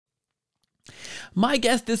My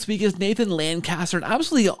guest this week is Nathan Lancaster, an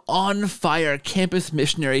absolutely on-fire campus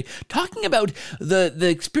missionary, talking about the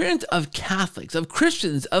experience of Catholics, of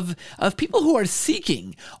Christians, of people who are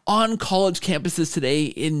seeking on college campuses today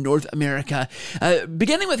in North America,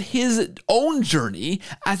 beginning with his own journey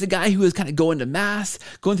as a guy who was kind of going to Mass,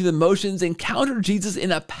 going through the motions, encountered Jesus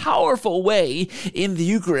in a powerful way in the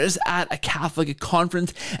Eucharist at a Catholic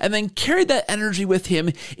conference, and then carried that energy with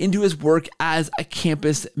him into his work as a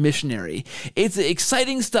campus missionary. It's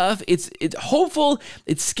exciting stuff. It's hopeful.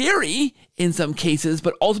 It's scary in some cases,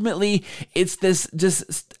 but ultimately it's this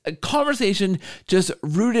just a conversation just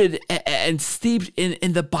rooted and steeped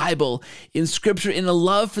in the Bible, in Scripture, in a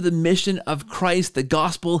love for the mission of Christ, the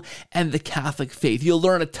gospel, and the Catholic faith. You'll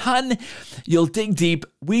learn a ton. You'll dig deep.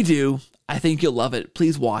 We do. I think you'll love it.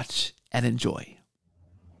 Please watch and enjoy.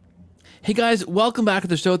 Hey guys, welcome back to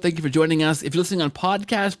the show. Thank you for joining us. If you're listening on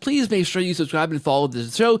podcast, please make sure you subscribe and follow the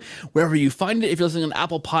show wherever you find it. If you're listening on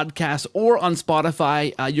Apple Podcasts or on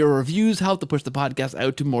Spotify, your reviews help to push the podcast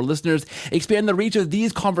out to more listeners, expand the reach of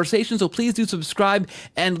these conversations. So please do subscribe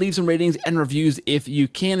and leave some ratings and reviews if you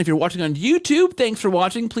can. If you're watching on YouTube, thanks for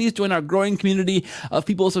watching. Please join our growing community of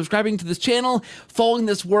people subscribing to this channel, following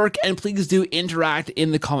this work, and please do interact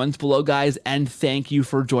in the comments below, guys. And thank you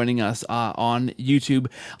for joining us on YouTube.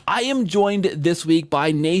 I am joined this week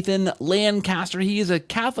by Nathan Lancaster. He is a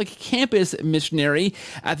Catholic campus missionary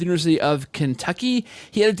at the University of Kentucky.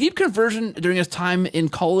 He had a deep conversion during his time in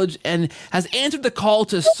college and has answered the call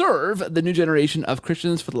to serve the new generation of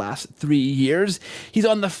Christians for the last 3 years. He's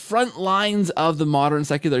on the front lines of the modern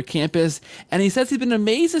secular campus, and he says he's been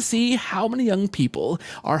amazed to see how many young people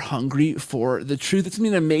are hungry for the truth. It's been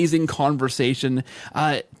an amazing conversation.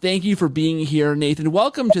 Thank you for being here, Nathan.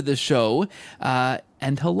 Welcome to the show.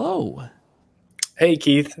 And hello. Hey,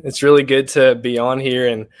 Keith. It's really good to be on here.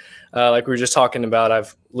 And like we were just talking about,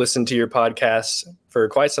 I've listened to your podcast for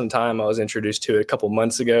quite some time. I was introduced to it a couple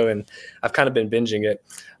months ago, and I've kind of been binging it.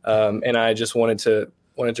 And I just wanted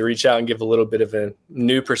to reach out and give a little bit of a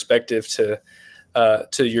new perspective to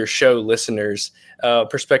your show listeners,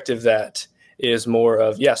 perspective that is more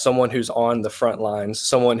of, someone who's on the front lines,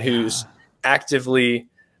 someone who's actively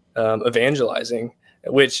evangelizing,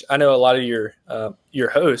 which I know a lot of your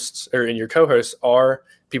hosts or your co-hosts are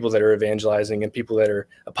people that are evangelizing and people that are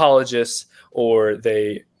apologists, or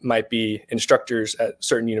they might be instructors at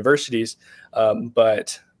certain universities.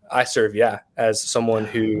 But I serve, as someone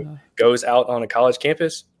who goes out on a college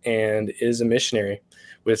campus and is a missionary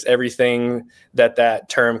with everything that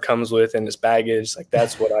term comes with and its baggage. Like,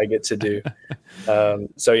 that's what I get to do.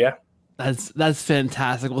 So, yeah. That's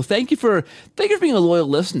fantastic. Well, thank you for being a loyal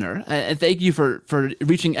listener, and thank you for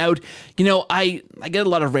reaching out. You know, I get a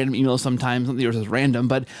lot of random emails sometimes. Not that yours is random,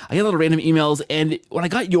 but I get a lot of random emails. And when I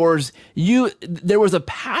got yours, there was a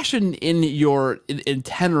passion in in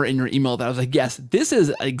tenor in your email that I was like, yes, this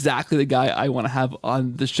is exactly the guy I want to have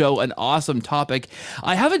on the show. An awesome topic.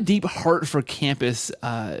 I have a deep heart for campus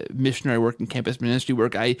missionary work and campus ministry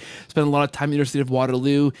work. I spent a lot of time at the University of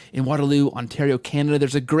Waterloo in Waterloo, Ontario, Canada.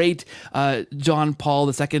 There's a great John Paul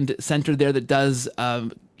II Center there that does,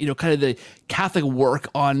 kind of the Catholic work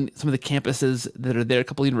on some of the campuses that are there, a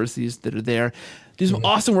couple of universities that are there. Do some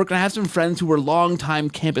awesome work. And I have some friends who were longtime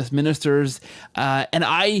campus ministers. And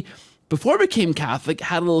I, before I became Catholic,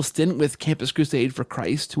 had a little stint with Campus Crusade for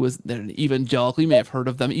Christ, who was an evangelical. You may have heard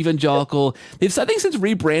of them. Evangelical. They've, I think, since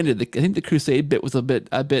rebranded. I think the Crusade bit was a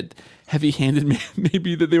bit heavy-handed,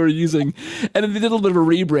 maybe, that they were using. And then they did a little bit of a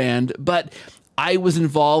rebrand. But I was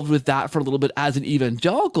involved with that for a little bit as an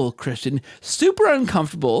evangelical Christian, super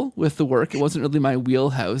uncomfortable with the work. It wasn't really my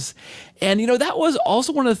wheelhouse. And, that was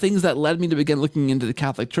also one of the things that led me to begin looking into the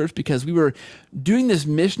Catholic Church, because we were doing this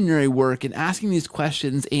missionary work and asking these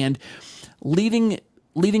questions and leading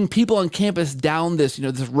people on campus down this,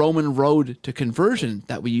 this Roman road to conversion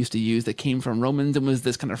that we used to use, that came from Romans and was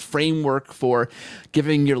this kind of framework for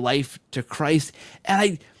giving your life to Christ.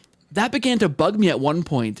 And that began to bug me at one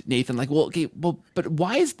point, Nathan. Like, but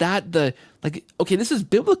why is that okay, this is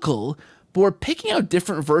biblical, but we're picking out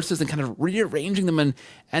different verses and kind of rearranging them.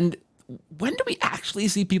 And when do we actually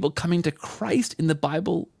see people coming to Christ in the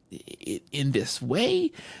Bible in this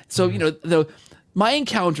way? So, my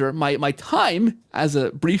encounter, my time, as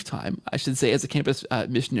a brief time, I should say, as a campus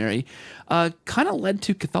missionary, kind of led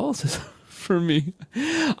to Catholicism for me.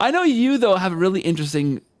 I know you, though, have a really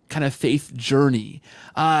interesting kind of faith journey.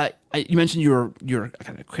 You mentioned you're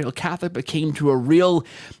kind of Cordial Catholic, but came to a real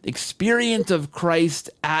experience of Christ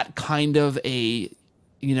at kind of a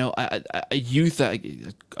youth,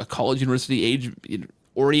 a college, university age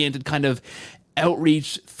oriented kind of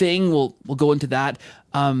outreach thing. We'll go into that.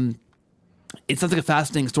 It sounds like a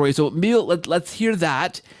fascinating story. So maybe let's hear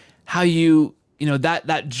that, how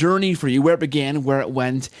that journey for you, where it began, where it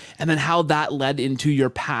went, and then how that led into your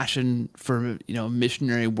passion for,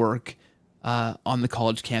 missionary work on the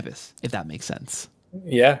college campus, if that makes sense.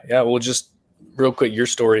 Yeah. Well, just real quick, your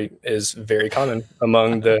story is very common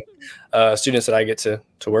among the students that I get to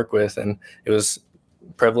work with, and it was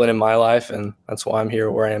prevalent in my life, and that's why I'm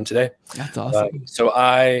here where I am today. That's awesome. So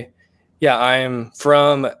I am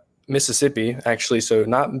from Mississippi, actually. So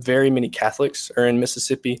not very many Catholics are in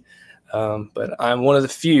Mississippi, but I'm one of the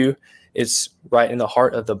few. It's right in the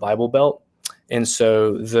heart of the Bible Belt, and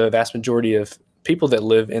so the vast majority of people that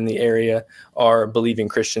live in the area are believing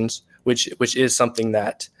Christians, which is something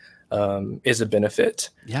that is a benefit,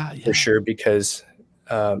 for sure, because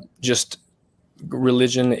just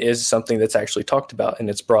religion is something that's actually talked about and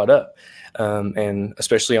it's brought up. And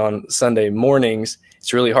especially on Sunday mornings,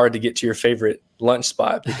 it's really hard to get to your favorite lunch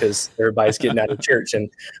spot because everybody's getting out of church. And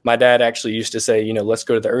my dad actually used to say, let's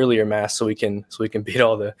go to the earlier mass so we can beat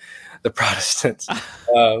all the Protestants.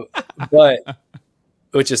 But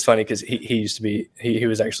which is funny because he used to be, he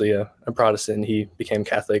was actually a Protestant. He became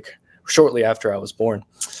Catholic shortly after I was born.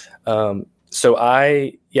 So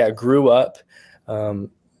I grew up,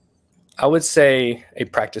 I would say, a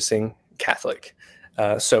practicing Catholic.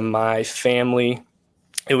 So my family,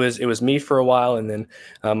 it was me for a while, and then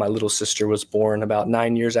my little sister was born about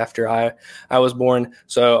 9 years after I was born.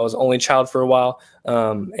 So I was only child for a while,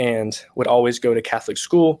 and would always go to Catholic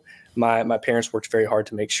school. My parents worked very hard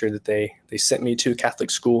to make sure that they sent me to Catholic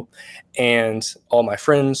school, and all my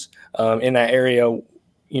friends in that area,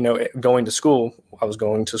 going to school, I was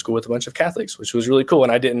going to school with a bunch of Catholics, which was really cool.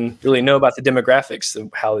 And I didn't really know about the demographics of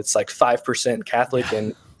how it's like 5% Catholic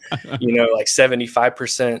and, like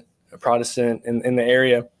 75% Protestant in the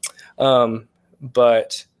area.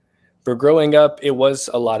 But for growing up, it was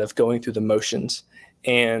a lot of going through the motions.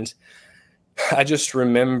 And I just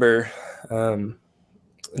remember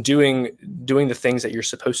doing the things that you're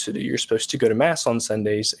supposed to do. You're supposed to go to mass on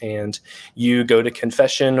Sundays, and you go to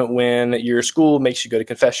confession when your school makes you go to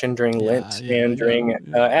confession during Lent and during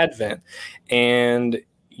Advent. And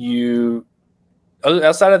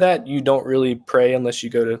outside of that, you don't really pray unless you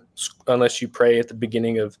pray at the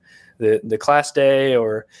beginning of the class day,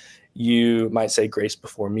 or you might say grace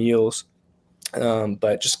before meals.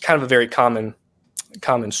 But just kind of a very common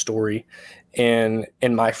story in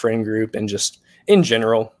my friend group, and just in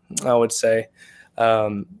general, I would say.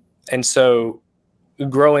 And so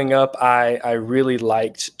growing up, I really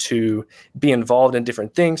liked to be involved in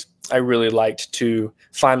different things. I really liked to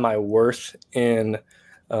find my worth in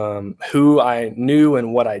who I knew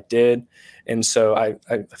and what I did. And so I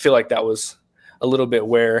feel like that was a little bit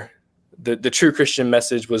where the true Christian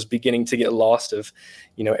message was beginning to get lost of,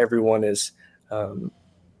 everyone is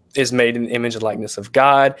made in the image and likeness of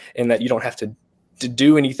God, and that you don't have to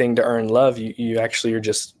do anything to earn love. You actually are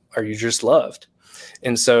just loved.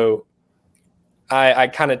 And so I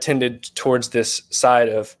kind of tended towards this side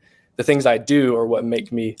of the things I do are what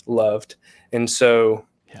make me loved. And so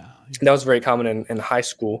that was very common in high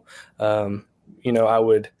school. I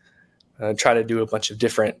would try to do a bunch of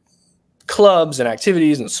different clubs and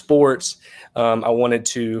activities and sports. I wanted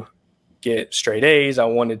to get straight A's. I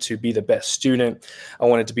wanted to be the best student. I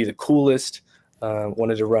wanted to be the coolest.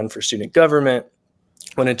 Wanted to run for student government.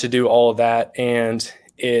 Wanted to do all of that. And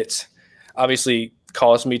it obviously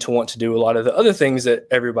caused me to want to do a lot of the other things that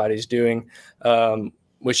everybody's doing,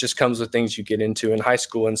 which just comes with things you get into in high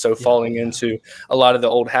school. And so falling into a lot of the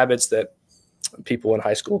old habits that people in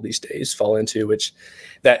high school these days fall into, which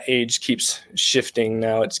that age keeps shifting.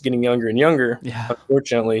 Now it's getting younger and younger,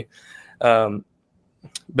 unfortunately.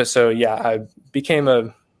 But so, I became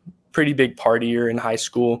a pretty big partier in high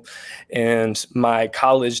school, and my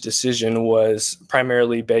college decision was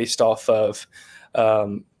primarily based off of,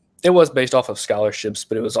 it was based off of scholarships,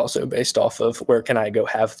 but it was also based off of where can I go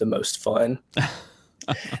have the most fun.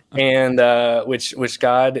 And which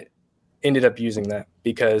God ended up using that,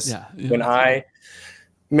 because when I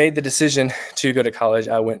made the decision to go to college,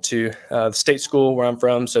 I went to the state school where I'm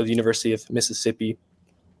from, so the University of Mississippi.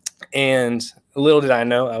 And little did I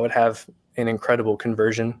know I would have an incredible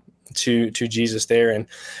conversion to Jesus there. And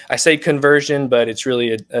I say conversion, but it's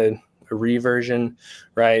really a reversion,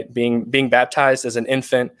 right? Being baptized as an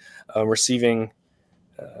infant, receiving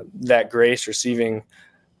that grace, receiving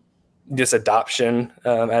this adoption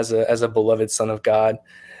as a beloved son of God,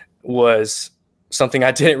 was something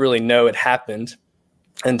I didn't really know it happened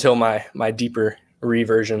until my deeper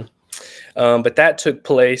reversion. But that took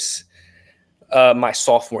place my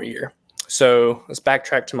sophomore year. So let's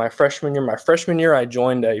backtrack to my freshman year. My freshman year, I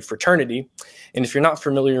joined a fraternity. And if you're not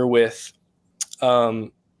familiar with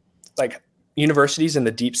like universities in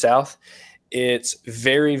the Deep South, it's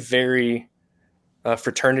very, very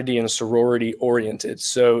fraternity and sorority oriented.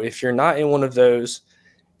 So if you're not in one of those,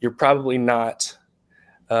 you're probably not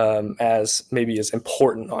as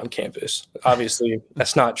important on campus. Obviously,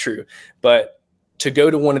 that's not true. But to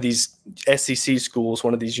go to one of these SEC schools,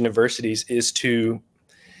 one of these universities, is to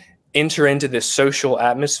enter into this social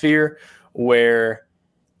atmosphere where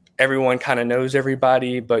everyone kind of knows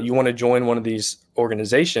everybody, but you want to join one of these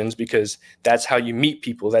organizations because that's how you meet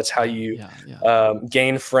people. That's how you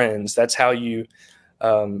gain friends. That's how you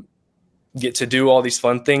get to do all these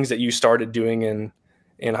fun things that you started doing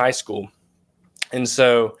in high school. And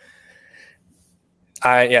so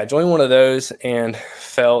I joined one of those and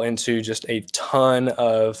fell into just a ton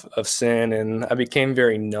of sin, and I became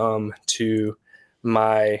very numb to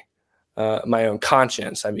my own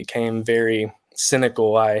conscience. I became very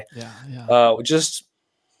cynical. I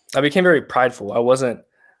became very prideful. I wasn't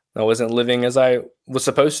living as I was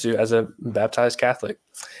supposed to as a baptized Catholic.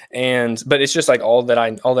 But it's just like all that I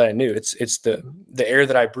knew. It's the air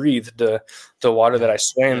that I breathed, the water that I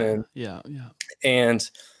swam in. And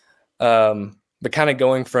but kind of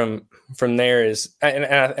going from there is,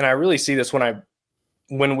 and I really see this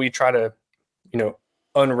when we try to,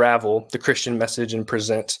 unravel the Christian message and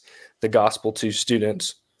present the gospel to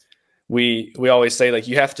students. We always say, like,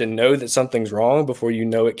 you have to know that something's wrong before you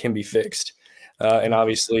know it can be fixed. And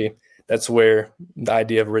obviously that's where the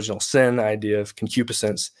idea of original sin, the idea of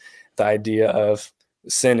concupiscence, the idea of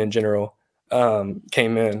sin in general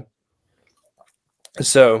came in.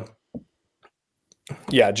 So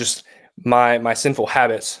yeah, just my sinful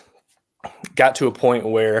habits got to a point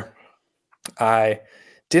where I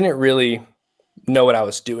didn't really know what I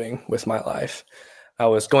was doing with my life. I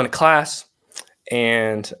was going to class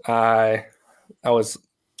and I was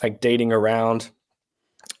like dating around,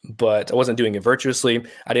 but I wasn't doing it virtuously.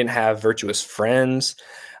 I didn't have virtuous friends.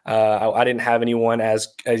 I didn't have anyone as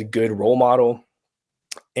a good role model.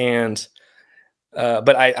 And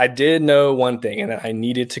but I did know one thing, and I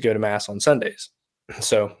needed to go to Mass on Sundays.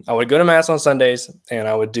 So I would go to Mass on Sundays and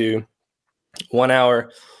I would do 1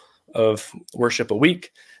 hour of worship a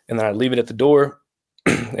week, and then I'd leave it at the door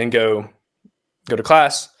and go to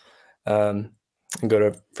class, and go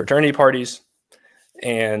to fraternity parties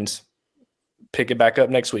and pick it back up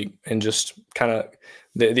next week. And just kind of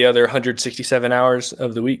the other 167 hours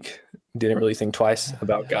of the week, didn't really think twice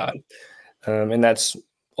about God. And that's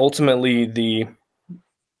ultimately the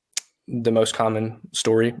most common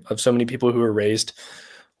story of so many people who are raised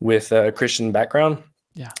with a Christian background.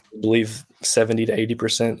 I believe 70 to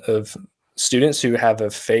 80% of students who have a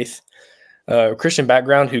faith Christian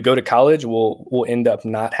background who go to college will end up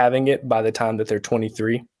not having it by the time that they're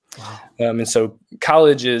 23. Wow. And so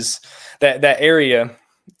college is that area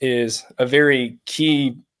is a very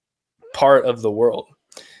key part of the world,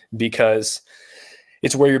 because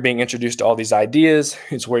it's where you're being introduced to all these ideas.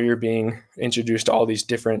 It's where you're being introduced to all these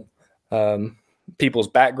different people's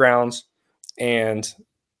backgrounds, and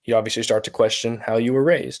you obviously start to question how you were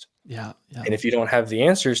raised. And if you don't have the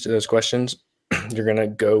answers to those questions, you're going to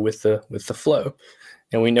go with the flow.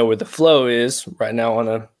 And we know where the flow is right now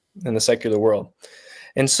in the secular world.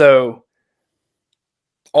 And so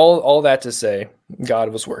all that to say, God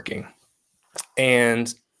was working.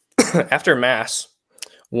 And after Mass,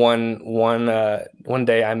 one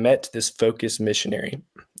day I met this focus missionary.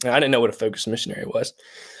 And I didn't know what a focus missionary was,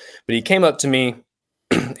 but he came up to me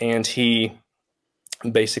and he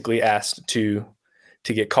basically asked to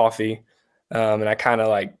get coffee. And I kind of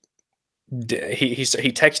like, he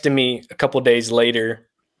texted me a couple days later,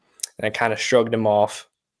 and I kind of shrugged him off.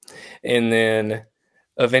 And then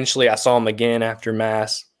eventually I saw him again after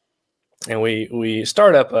Mass, and we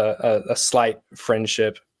start up a slight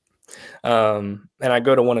friendship. And I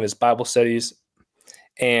go to one of his Bible studies,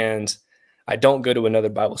 and I don't go to another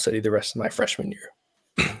Bible study the rest of my freshman year.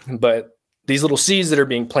 But these little seeds that are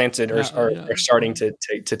being planted are starting to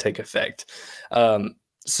take effect.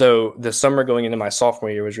 So the summer going into my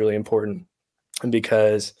sophomore year was really important,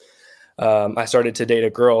 because I started to date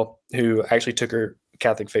a girl who actually took her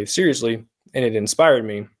Catholic faith seriously, and it inspired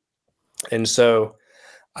me. And so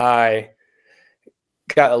I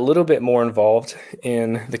got a little bit more involved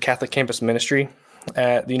in the Catholic campus ministry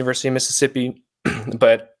at the University of Mississippi,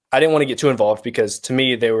 but I didn't want to get too involved, because to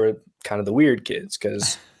me, they were kind of the weird kids.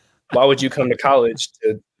 Because why would you come to college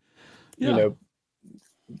to,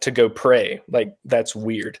 to go pray? Like, that's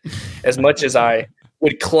weird. As much as I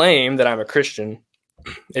would claim that I'm a Christian,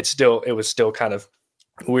 it was still kind of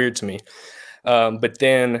weird to me. But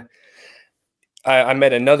then I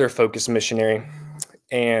met another focus missionary,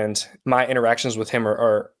 and my interactions with him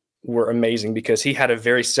are were amazing because he had a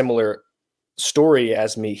very similar story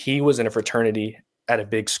as me. He was in a fraternity at a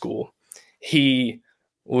big school. He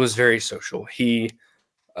was very social. He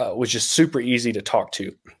was just super easy to talk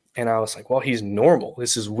to. And I was like, well, he's normal.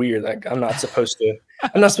 This is weird. Like, I'm not supposed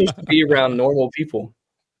to be around normal people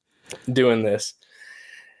doing this.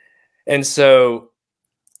 And so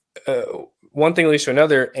one thing leads to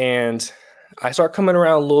another, and I start coming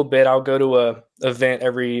around a little bit. I'll go to a event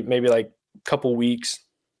every maybe like couple weeks,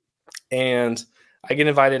 and I get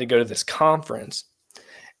invited to go to this conference.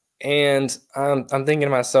 And I'm thinking to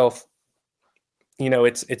myself, you know,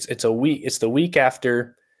 it's the week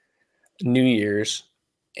after New Year's,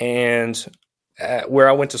 and where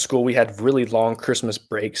I went to school, we had really long Christmas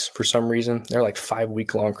breaks for some reason. They're like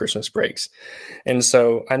 5-week long Christmas breaks. And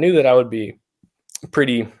so I knew that I would be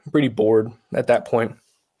pretty bored at that point.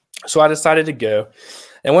 So I decided to go.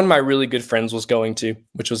 And one of my really good friends was going to,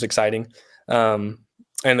 which was exciting. And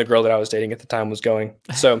the girl that I was dating at the time was going.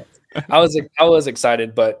 So I was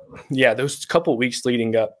excited. But yeah, those couple weeks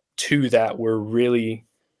leading up to that were really,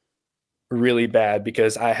 really bad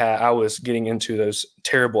because I was getting into those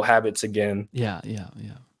terrible habits again. Yeah.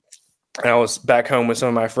 And I was back home with some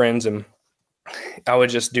of my friends, and I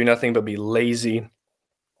would just do nothing but be lazy,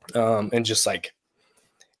 and just like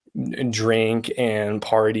drink and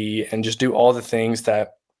party and just do all the things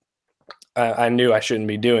that I knew I shouldn't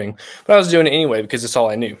be doing, but I was doing it anyway because it's all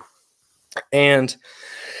I knew. And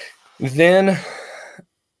then,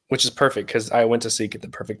 which is perfect because I went to Seek at the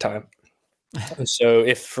perfect time. And so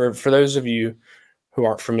if for those of you who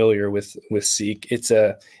aren't familiar with Seek, it's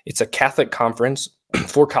a Catholic conference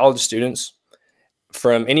for college students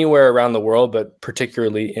from anywhere around the world, but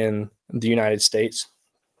particularly in the United States.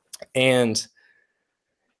 And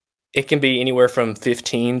it can be anywhere from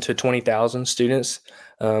 15 to 20,000 students.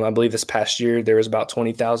 I believe this past year there was about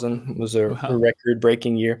 20,000. It was a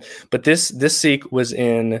record-breaking year. But this Seek was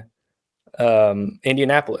in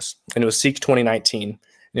Indianapolis, and it was Seek 2019.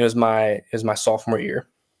 It was my sophomore year,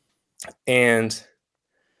 and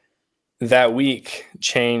that week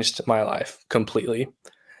changed my life completely.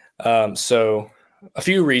 So a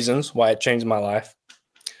few reasons why it changed my life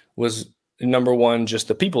was, number one, just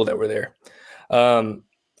the people that were there.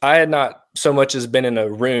 I had not so much as been in a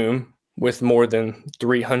room with more than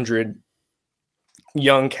 300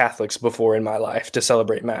 young Catholics before in my life to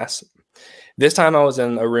celebrate Mass. This time I was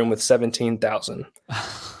in a room with 17,000.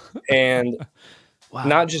 And wow.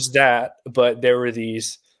 Not just that, but there were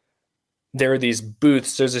these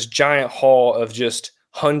booths. There's this giant hall of just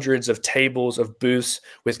hundreds of tables of booths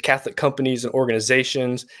with Catholic companies and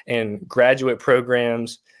organizations and graduate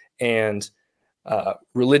programs and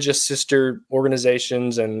religious sister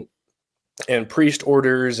organizations and priest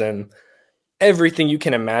orders and everything you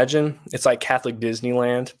can imagine. It's like Catholic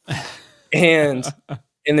Disneyland. And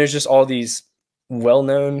there's just all these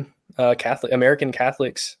well-known American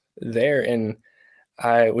Catholics there. And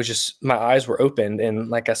my eyes were opened. And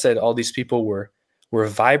like I said, all these people were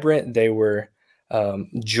vibrant. They were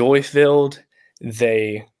joy-filled.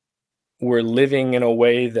 They were living in a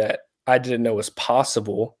way that I didn't know was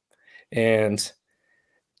possible. And,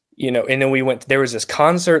 you know, and then there was this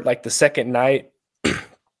concert like the second night.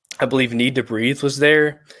 I believe Need to Breathe was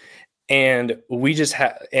there. And we just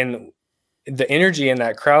and the energy in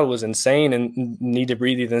that crowd was insane. And Need to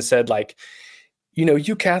Breathe even said, like, you know,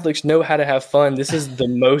 you Catholics know how to have fun. This is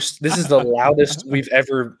the loudest we've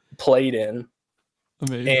ever played in.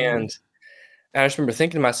 Amazing. And I just remember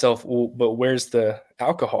thinking to myself, well, but where's the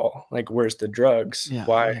alcohol? Like, where's the drugs? Yeah,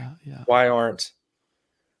 why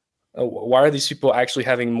are these people actually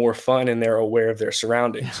having more fun and they're aware of their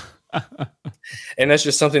surroundings? And that's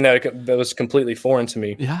just something that was completely foreign to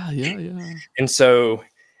me. Yeah. And so,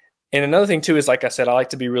 and another thing too is, like I said, I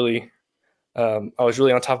like to be really, I was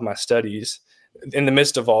really on top of my studies in the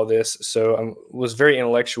midst of all this. So I was very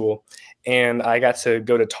intellectual, and I got to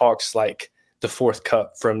go to talks like The Fourth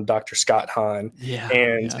Cup from Dr. Scott Hahn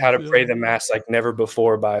and How to Pray the Mass Like Never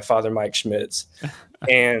Before by Father Mike Schmitz.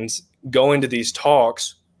 And going to these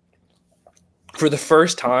talks for the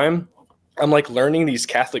first time, I'm like learning these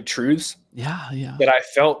Catholic truths that I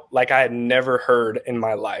felt like I had never heard in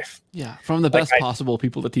my life. Yeah, from the best possible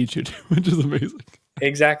people to teach you, which is amazing.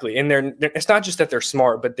 Exactly. And it's not just that they're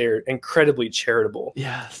smart, but they're incredibly charitable.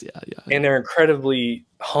 Yes, And they're incredibly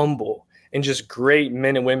humble and just great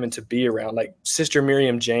men and women to be around. Like Sister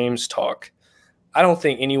Miriam James' talk, I don't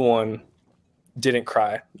think anyone didn't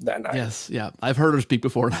cry that night. Yes, yeah. I've heard her speak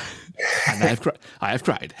before. And I have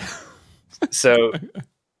cried. So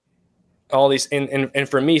all these, and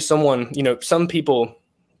for me, someone, you know, some people,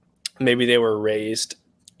 maybe they were raised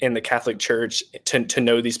in the Catholic Church to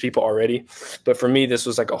know these people already. But for me, this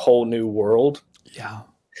was like a whole new world. Yeah.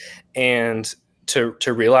 And to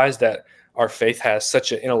realize that our faith has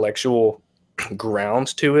such an intellectual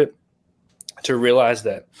ground to it, to realize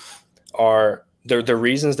that the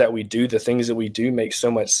reasons that we do the things that we do make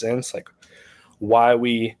so much sense, like why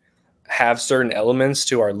we have certain elements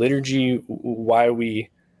to our liturgy, why we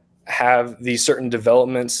have these certain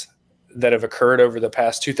developments that have occurred over the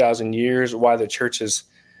past 2,000 years, why the church has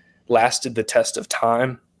lasted the test of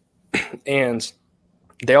time. And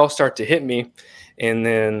they all start to hit me. And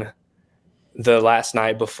then the last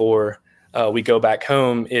night before we go back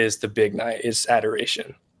home is the big night, is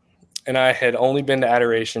adoration. And I had only been to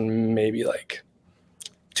adoration maybe like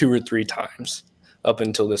 2 or 3 times up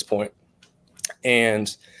until this point.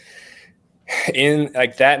 And in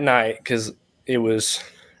like that night, because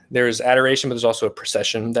there's adoration, but there's also a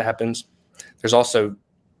procession that happens. There's also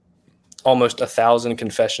almost 1,000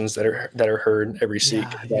 confessions that are heard every Sikh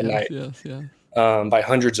that night by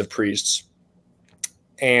hundreds of priests.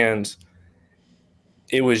 And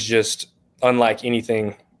it was just unlike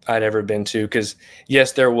anything I'd ever been to, because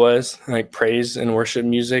yes, there was like praise and worship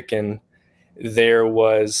music, and there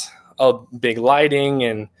was a big lighting,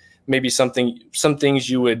 and maybe some things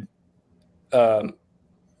you would kind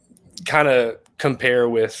of compare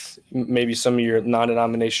with maybe some of your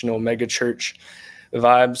non-denominational mega church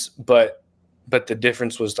vibes, but the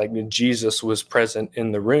difference was like Jesus was present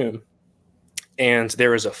in the room, and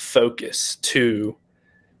there was a focus to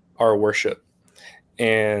our worship.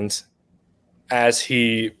 And as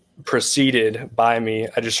he proceeded by me,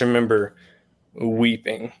 I just remember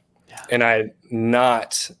weeping. Yeah. And I had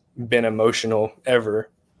not been emotional ever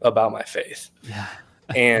about my faith. Yeah.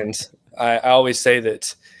 And I always say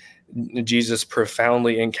that Jesus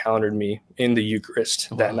profoundly encountered me in the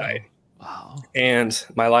Eucharist that night. Wow. And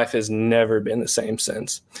my life has never been the same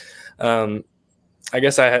since. I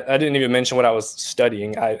guess I didn't even mention what I was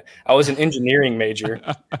studying. I was an engineering major,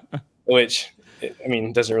 which, I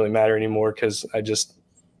mean, doesn't really matter anymore because I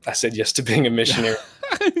said yes to being a missionary.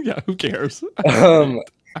 Yeah, who cares?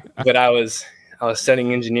 But I was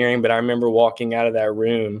studying engineering, but I remember walking out of that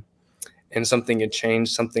room and something had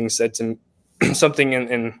changed. Something said to me, something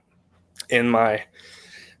in my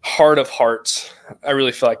heart of hearts. I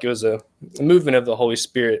really felt like it was a movement of the Holy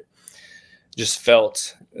Spirit. Just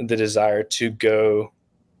felt the desire to go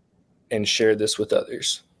and share this with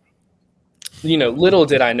others. You know, little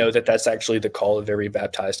did I know that that's actually the call of every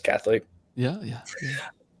baptized Catholic. Yeah.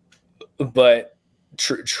 But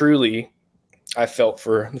truly, I felt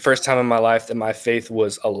for the first time in my life that my faith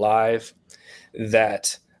was alive,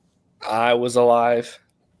 that I was alive,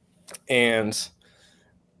 and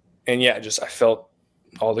yeah, I felt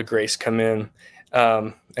all the grace come in,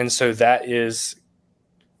 and so that's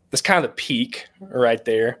kind of the peak right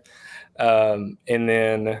there, and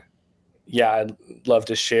then. Yeah, I'd love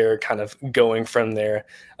to share kind of going from there,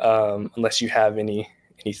 unless you have any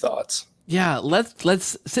thoughts. Yeah,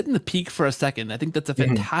 let's sit in the peak for a second. I think that's a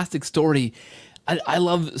fantastic story. I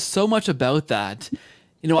love so much about that.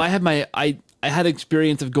 You know, I had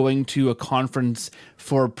experience of going to a conference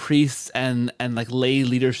for priests and like lay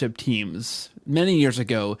leadership teams many years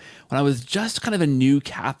ago when I was just kind of a new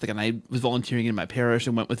Catholic, and I was volunteering in my parish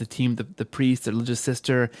and went with a team, the priest, the religious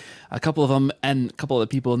sister, a couple of them, and a couple of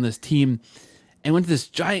the people in this team, and went to this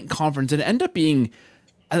giant conference, and it ended up being,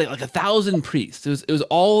 I think, like 1,000 priests. It was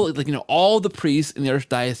all like, you know, all the priests in the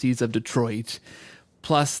Archdiocese of Detroit,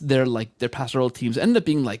 plus their pastoral teams, ended up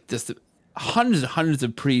being like just hundreds and hundreds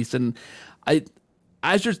of priests. And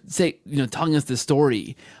as you're telling us this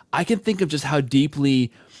story, I can think of just how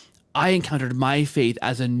deeply I encountered my faith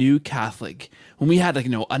as a new Catholic when we had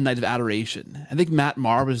a night of adoration. I think Matt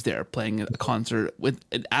Marr was there playing a concert with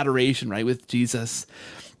an adoration, right, with Jesus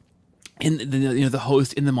in the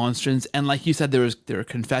host in the monstrance, and like you said, there were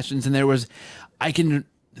confessions, and there was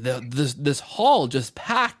this hall just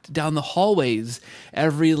packed down the hallways.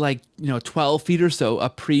 Every 12 feet or so, a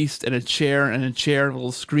priest and a chair, a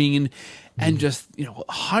little screen, and just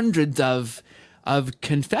hundreds of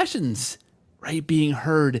confessions, right, being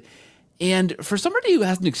heard. And for somebody who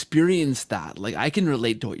hasn't experienced that, like, I can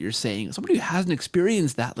relate to what you're saying. Somebody who hasn't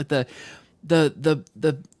experienced that, like the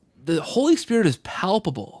Holy Spirit is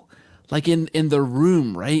palpable, like in the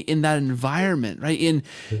room, right, in that environment, right,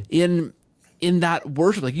 in that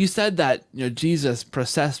worship. Like you said, that Jesus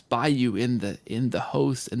processed by you in the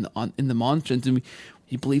host and in the monstrance, and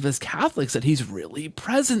we believe as Catholics that he's really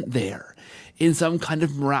present there in some kind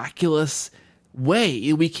of miraculous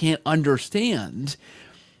way we can't understand,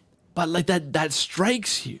 but like that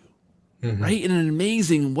strikes you, right? In an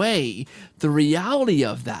amazing way, the reality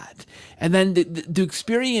of that. And then to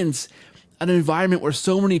experience an environment where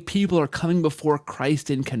so many people are coming before Christ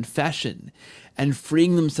in confession and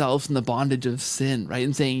freeing themselves from the bondage of sin, right?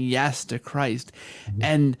 And saying yes to Christ.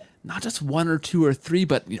 And not just one or two or three,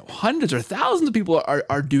 but hundreds or thousands of people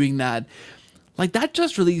are doing that. Like that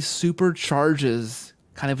just really supercharges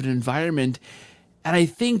kind of an environment. And I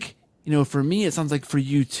think, for me, it sounds like for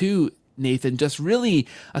you too, Nathan, just really,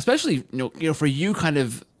 especially, for you kind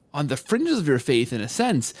of on the fringes of your faith in a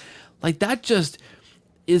sense, like that just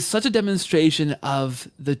is such a demonstration of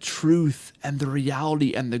the truth and the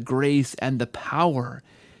reality and the grace and the power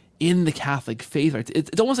in the Catholic faith, right?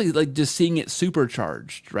 It's almost like just seeing it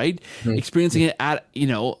supercharged, right? Experiencing it at,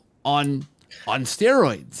 on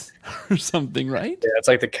steroids or something, right? Yeah, it's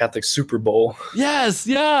like the Catholic Super Bowl. Yes,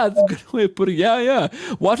 yeah, that's a good way of putting it. Yeah.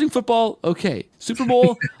 Watching football, okay. Super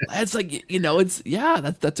Bowl, it's like,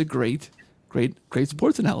 that's a great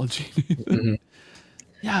sports analogy.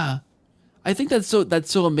 Yeah. I think that's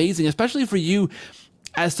so amazing, especially for you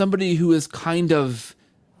as somebody who is kind of,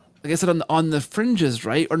 like I said, on the fringes,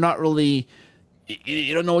 right? Or not really,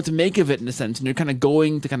 you don't know what to make of it in a sense, and you're kind of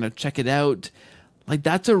going to kind of check it out. Like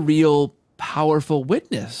that's a real powerful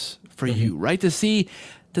witness for you, right? To see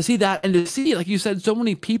that, and to see, like you said, so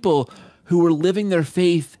many people who were living their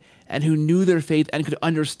faith and who knew their faith and could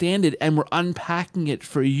understand it and were unpacking it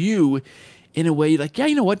for you in a way like, yeah,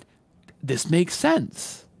 you know what? This makes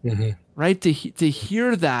sense, right? To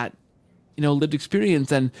hear that, lived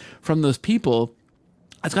experience and from those people,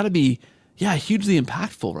 it's got to be, hugely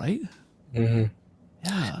impactful, right?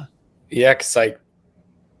 Yeah. Yeah, because like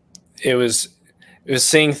it was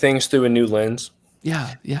seeing things through a new lens.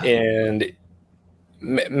 Yeah. And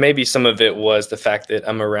maybe some of it was the fact that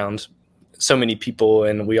I'm around so many people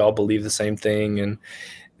and we all believe the same thing, and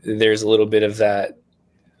there's a little bit of that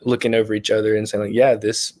looking over each other and saying like, yeah,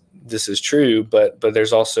 this is true, but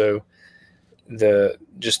there's also the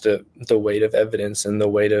weight of evidence and the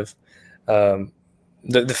weight of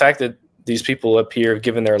the fact that these people up here have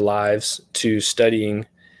given their lives to studying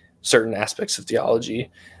certain aspects of theology,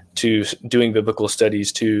 to doing biblical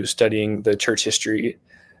studies, to studying the church history,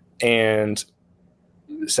 and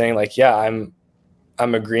saying like, yeah, I'm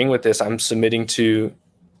agreeing with this. I'm submitting to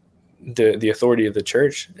the authority of the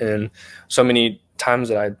church. And so many times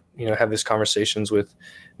that I have these conversations with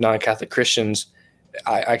non-Catholic Christians,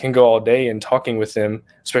 I can go all day and talking with them,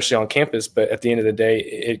 especially on campus, but at the end of the day,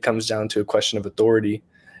 it comes down to a question of authority.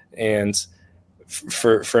 And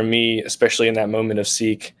for me, especially in that moment of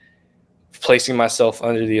seek, placing myself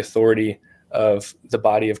under the authority of the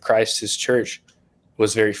body of Christ, his church,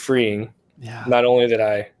 was very freeing. Yeah. Not only that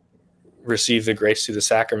I received the grace through the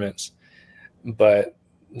sacraments, but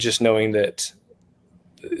just knowing that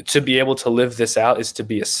to be able to live this out is to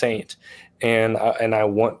be a saint. And I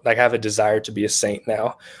want, like, I have a desire to be a saint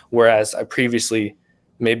now, whereas I previously,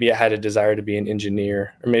 maybe I had a desire to be an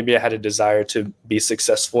engineer, or maybe I had a desire to be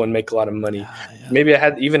successful and make a lot of money. Yeah. Maybe I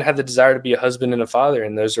had the desire to be a husband and a father,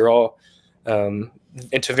 and those are all, and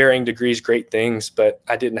to varying degrees, great things, but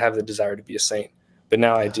I didn't have the desire to be a saint. But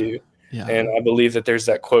now I do. Yeah. And I believe that there's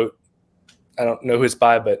that quote, I don't know who it's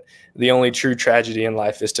by, but the only true tragedy in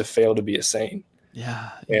life is to fail to be a saint. Yeah.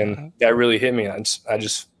 And that really hit me.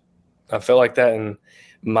 I felt like that, and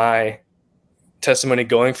my testimony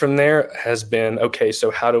going from there has been, okay,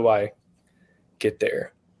 so how do I get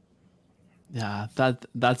there? Yeah,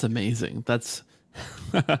 that's amazing. That's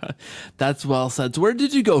that's well said. So where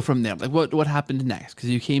did you go from there? Like what happened next? Because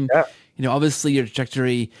you came, obviously your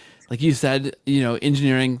trajectory, like you said,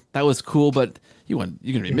 engineering, that was cool, but you're gonna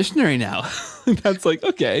be a missionary now. That's like,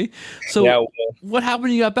 okay. So what happened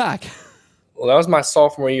when you got back? Well, that was my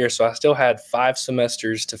sophomore year, so I still had 5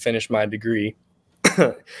 semesters to finish my degree.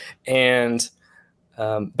 And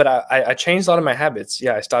but I changed a lot of my habits.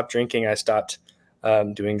 Yeah, I stopped drinking. I stopped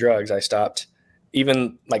doing drugs. I stopped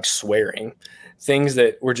even like swearing, things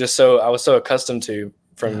that were just I was so accustomed to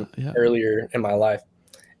from earlier in my life.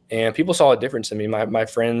 And people saw a difference in me. My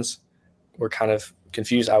friends were kind of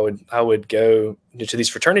confused. I would go to these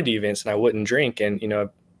fraternity events and I wouldn't drink, and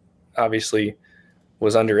obviously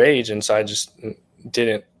was underage, and so I just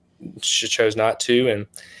chose not to, and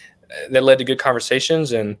that led to good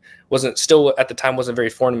conversations, and wasn't very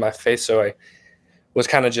foreign to my faith, so I was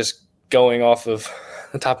kind of just going off of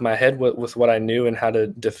the top of my head with what I knew and how to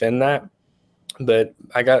defend that. But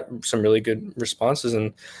I got some really good responses,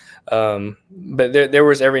 and but there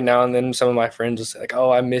was every now and then some of my friends was like, "Oh,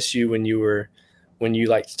 I miss you when you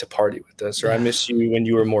liked to party with us," or "I miss you when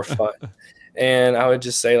you were more fun." And I would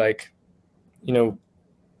just say, like,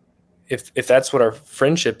 if that's what our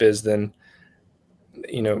friendship is, then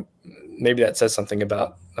maybe that says something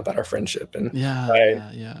about our friendship. And Yeah.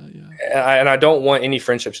 I don't want any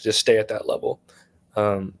friendship to just stay at that level.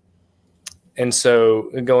 And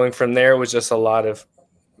so going from there was just a lot of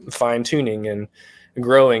fine tuning and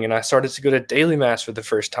growing. And I started to go to daily mass for the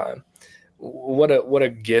first time. What a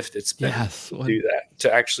gift it's been to do that,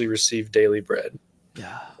 to actually receive daily bread.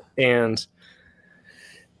 Yeah. And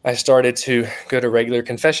I started to go to regular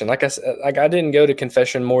confession. Like I said, I didn't go to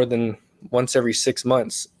confession more than once every 6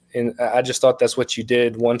 months. And I just thought that's what you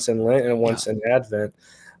did once in Lent and once in Advent.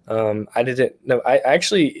 I didn't know. I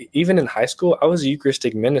actually, even in high school, I was a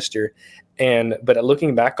Eucharistic minister. But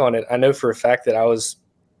looking back on it, I know for a fact that I was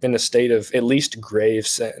in a state of at least grave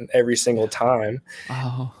sin every single time.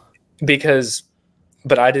 Oh.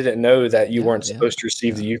 But I didn't know that you weren't supposed to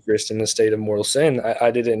receive the Eucharist in a state of mortal sin. I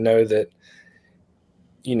didn't know that,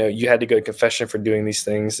 you had to go to confession for doing these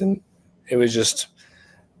things. And it was just,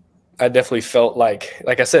 I definitely felt like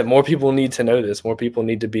I said, more people need to know this. More people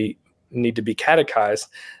need to be catechized.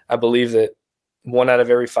 I believe that 1 out of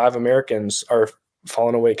every 5 Americans are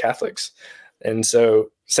fallen away Catholics. And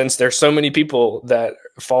so since there's so many people that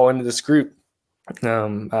fall into this group,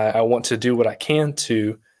 I want to do what I can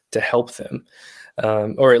to help them,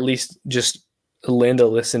 or at least just lend a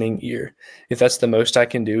listening ear. If that's the most I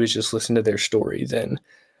can do is just listen to their story, then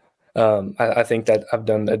I think that I've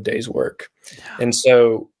done a day's work. And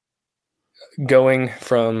so going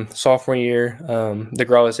from sophomore year, the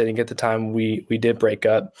girl I was dating at the time, we did break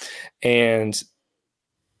up, and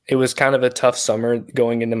it was kind of a tough summer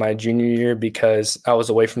going into my junior year because I was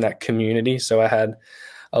away from that community. So I had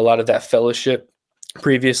a lot of that fellowship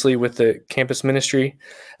previously with the campus ministry,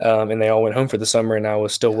 and they all went home for the summer, and I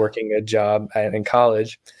was still working a job in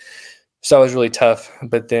college. So it was really tough.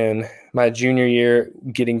 But then my junior year,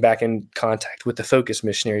 getting back in contact with the Focus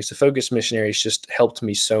missionaries. The Focus missionaries just helped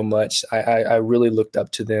me so much. I really looked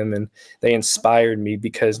up to them, and they inspired me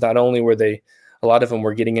because not only were they, a lot of them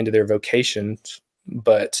were getting into their vocations,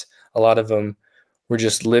 but a lot of them were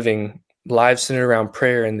just living lives centered around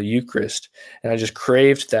prayer and the Eucharist. And I just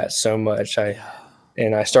craved that so much.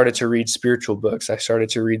 And I started to read spiritual books. I started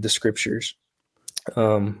to read the scriptures.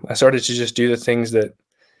 I started to just do the things that,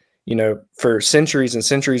 for centuries and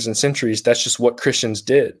centuries and centuries, that's just what Christians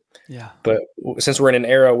did. Yeah. But since we're in an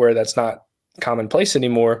era where that's not commonplace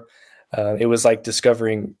anymore, it was like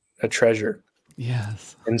discovering a treasure.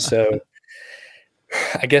 Yes. And so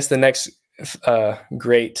I guess the next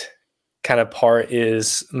great kind of part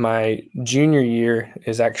is my junior year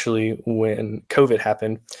is actually when COVID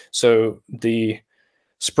happened. So the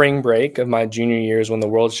spring break of my junior year is when the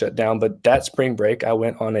world shut down. But that spring break, I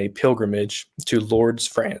went on a pilgrimage to Lourdes,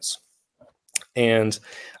 France. And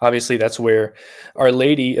obviously that's where Our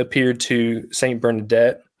Lady appeared to Saint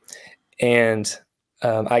Bernadette. And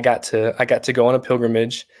I got to go on a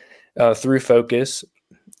pilgrimage through Focus.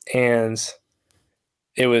 And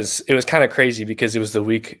it was kind of crazy because it was the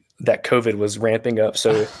week that COVID was ramping up.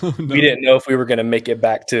 So we didn't know if we were going to make it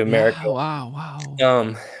back to America. Yeah,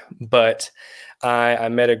 wow. But I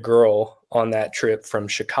met a girl on that trip from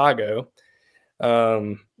Chicago.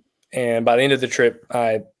 And by the end of the trip,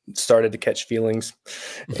 I started to catch feelings,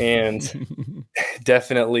 and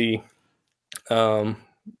definitely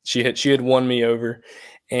she had won me over.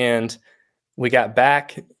 And we got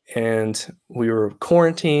back and we were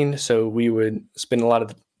quarantined, so we would spend a lot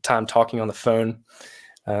of time talking on the phone.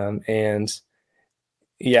 And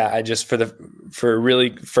yeah, I just the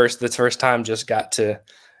first time just got to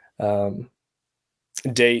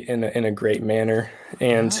date in a great manner,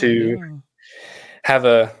 and to have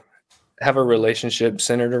a relationship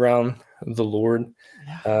centered around the Lord,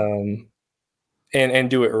 and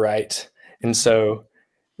do it right. And so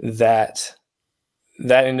that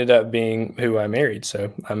ended up being who I married.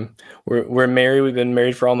 So we're married. We've been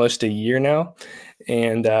married for almost a year now,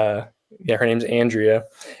 and her name's Andrea.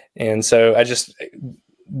 And so I just,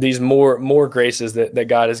 these more graces that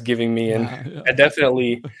God is giving me, and I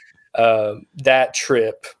definitely that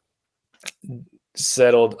trip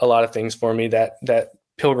settled a lot of things for me. That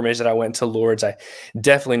pilgrimage that I went to Lourdes, I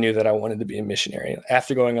definitely knew that I wanted to be a missionary.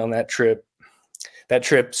 After going on that trip,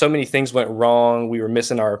 so many things went wrong. We were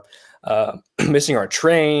missing our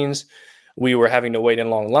trains. We were having to wait in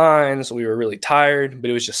long lines. We were really tired, but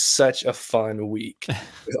it was just such a fun week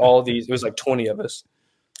with all these. It was like 20 of us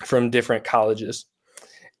from different colleges,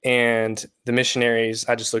 and the missionaries,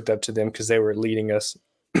 I just looked up to them because they were leading us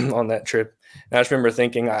on that trip. And I just remember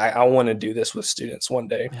thinking, I want to do this with students one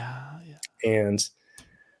day. And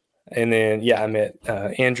then, I met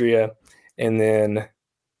Andrea, and then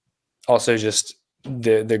also just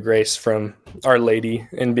the grace from Our Lady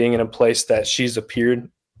and being in a place that she's appeared,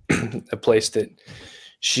 a place that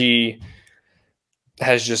she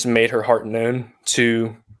has just made her heart known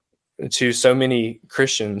to so many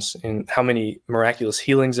Christians, and how many miraculous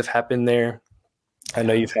healings have happened there. I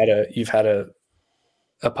know you've had a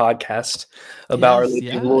podcast about Our Lady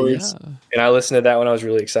of Lourdes, and I listened to that when I was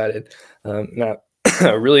really excited. Now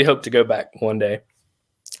I really hope to go back one day.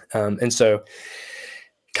 And so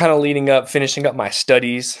kind of leading up, finishing up my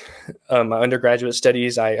studies, my undergraduate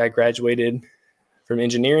studies, I graduated from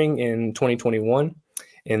engineering in 2021.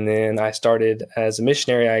 And then I started as a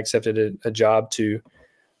missionary. I accepted a job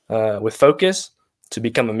with Focus to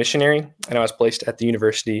become a missionary. And I was placed at the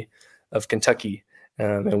University of Kentucky.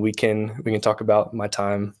 And we can talk about my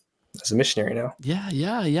time as a missionary now. Yeah.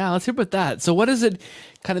 Let's hear about that. So what does it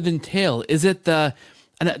kind of entail? Is it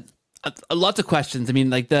lots of questions. I mean,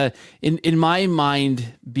 like in my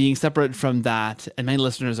mind, being separate from that, and many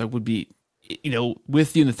listeners would be,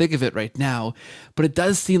 with you in the thick of it right now, but it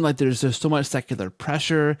does seem like there's so much secular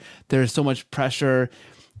pressure. There's so much pressure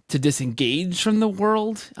to disengage from the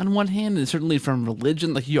world on one hand, and certainly from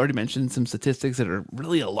religion. Like you already mentioned some statistics that are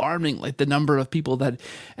really alarming, like the number of people that,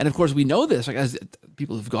 and of course we know this, like as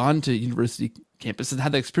people who've gone to university campuses and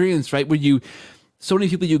had the experience, right, where so many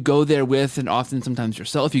people you go there with, and often sometimes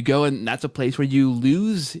yourself, you go and that's a place where you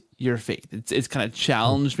lose your faith. It's kind of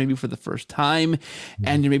challenged maybe for the first time,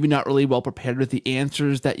 and you're maybe not really well prepared with the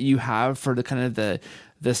answers that you have for the kind of the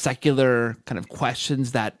secular kind of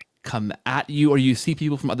questions that come at you, or you see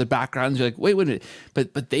people from other backgrounds, you're like, wait a minute,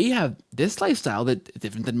 but they have this lifestyle that's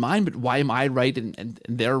different than mine, but why am I right and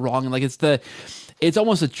they're wrong? And like it's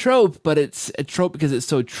almost a trope, but it's a trope because it's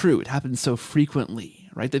so true. It happens so frequently,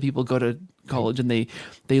 right? That people go to college and they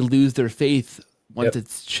lose their faith once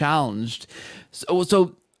it's challenged.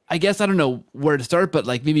 So I guess I don't know where to start, but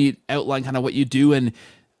like maybe outline kind of what you do, and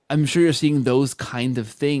I'm sure you're seeing those kind of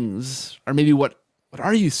things, or maybe what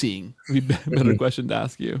are you seeing? Would be a better question to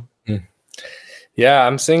ask you. Yeah,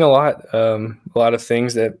 I'm seeing a lot of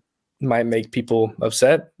things that might make people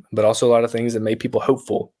upset, but also a lot of things that make people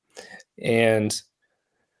hopeful. And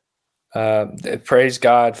praise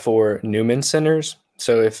God for Newman Centers.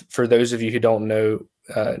 So for those of you who don't know,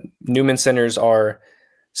 Newman Centers are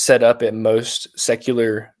set up at most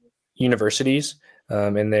secular universities,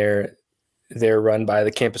 and they're run by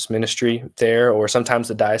the campus ministry there, or sometimes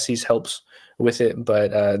the diocese helps with it,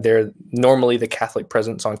 but they're normally the Catholic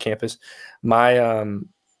presence on campus. The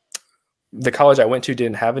college I went to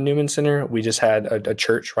didn't have a Newman Center. We just had a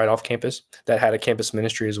church right off campus that had a campus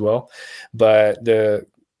ministry as well. But the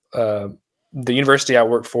university I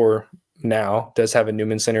work for now does have a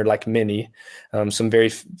Newman Center, like many. Some very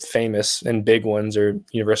famous and big ones are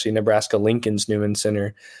University of Nebraska Lincoln's Newman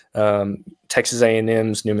Center, Texas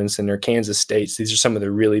A&M's Newman Center, Kansas State's. These are some of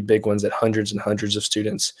the really big ones that hundreds and hundreds of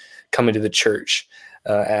students come into the church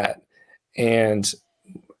at. And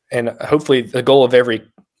hopefully the goal of every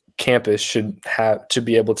campus should have to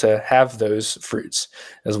be able to have those fruits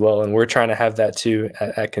as well. And we're trying to have that too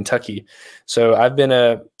at Kentucky. So I've been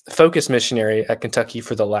a Focus missionary at Kentucky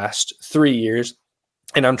for the last 3 years,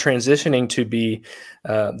 and I'm transitioning to be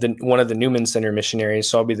one of the Newman Center missionaries.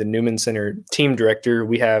 So I'll be the Newman Center team director.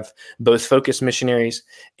 We have both Focus missionaries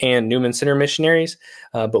and Newman Center missionaries,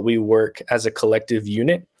 but we work as a collective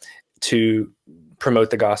unit to promote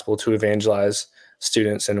the gospel, to evangelize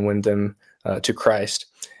students and win them to Christ.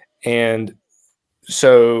 And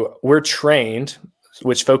so we're trained,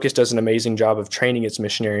 which Focus does an amazing job of training its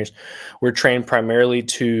missionaries. We're trained primarily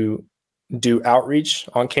to do outreach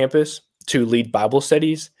on campus, to lead Bible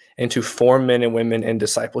studies, and to form men and women in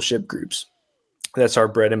discipleship groups. That's our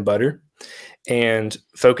bread and butter. And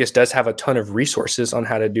Focus does have a ton of resources on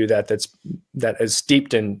how to do that. That is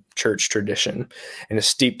steeped in church tradition and is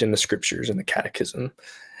steeped in the scriptures and the catechism.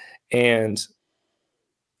 And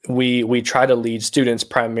we try to lead students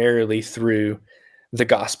primarily through the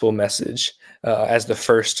gospel message as the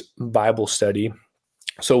first Bible study.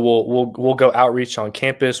 So we'll go outreach on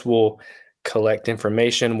campus. We'll collect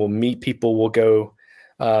information. We'll meet people. We'll go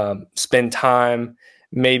spend time.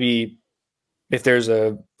 Maybe if there's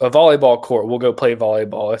a volleyball court, we'll go play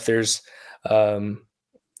volleyball. If there's an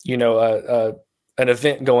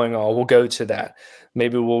event going on, we'll go to that.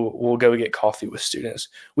 Maybe we'll go get coffee with students.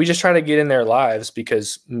 We just try to get in their lives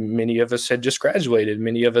because many of us had just graduated.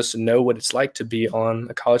 Many of us know what it's like to be on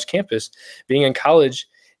a college campus. Being in college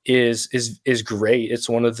is great. It's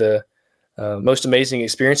one of the most amazing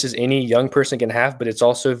experiences any young person can have, but it's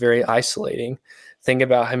also very isolating. Think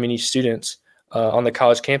about how many students on the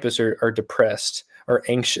college campus are depressed or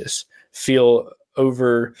anxious, feel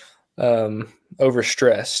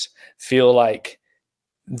overstressed, feel like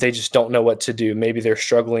they just don't know what to do. Maybe they're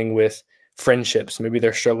struggling with friendships. Maybe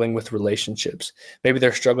they're struggling with relationships. Maybe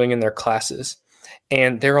they're struggling in their classes,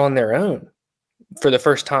 and they're on their own for the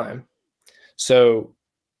first time. So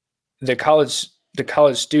the college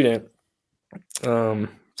student,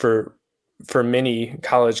 for many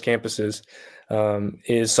college campuses,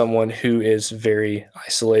 is someone who is very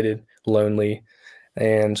isolated, lonely,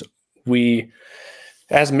 and we,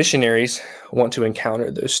 as missionaries, want to encounter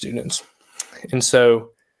those students. And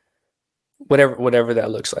so whatever that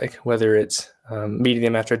looks like, whether it's meeting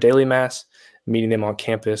them after daily mass, meeting them on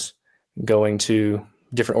campus, going to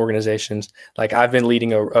different organizations. Like I've been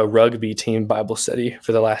leading a rugby team Bible study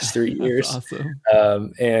for the last 3 years.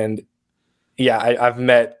 Awesome. And yeah, I've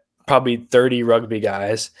met probably 30 rugby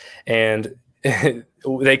guys, and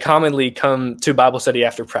they commonly come to Bible study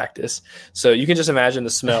after practice. So you can just imagine the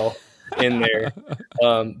smell in there.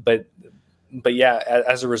 But yeah,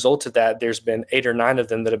 as a result of that, there's been 8 or 9 of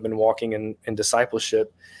them that have been walking in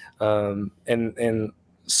discipleship. And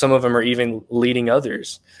some of them are even leading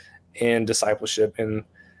others in discipleship, and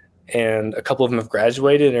a couple of them have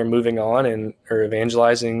graduated and are moving on and are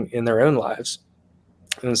evangelizing in their own lives.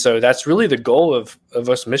 And so that's really the goal of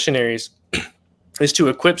us missionaries, is to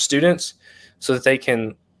equip students so that they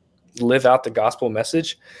can live out the gospel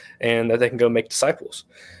message and that they can go make disciples.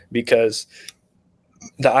 Because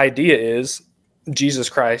the idea is Jesus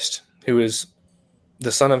Christ, who is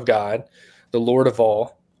the Son of God, the Lord of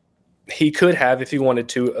all, he could have, if he wanted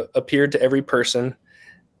to, appeared to every person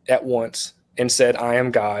at once and said, I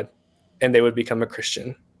am God, and they would become a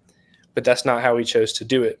Christian. But that's not how he chose to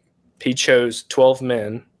do it. He chose 12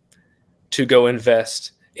 men to go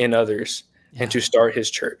invest in others and to start his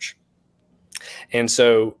church. And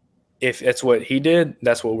so if that's what he did,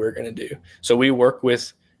 that's what we're going to do. So we work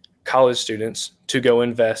with college students to go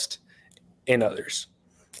invest in others.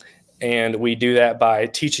 And we do that by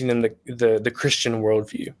teaching them the Christian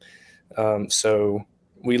worldview. So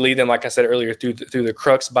we lead them, like I said earlier, through the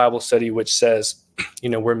Crux Bible study, which says,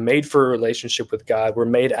 we're made for a relationship with God. We're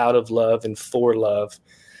made out of love and for love.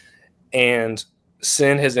 And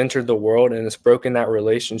sin has entered the world and it's broken that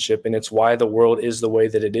relationship. And it's why the world is the way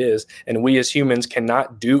that it is. And we as humans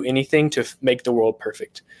cannot do anything to make the world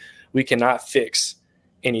perfect. We cannot fix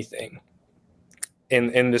anything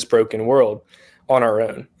in this broken world on our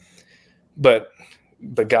own. But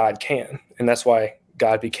God can. And that's why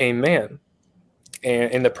God became man.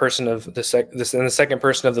 And in the person of in the second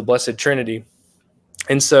person of the Blessed Trinity.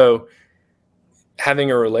 And so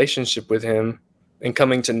having a relationship with him and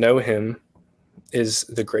coming to know him is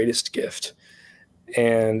the greatest gift.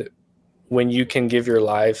 And when you can give your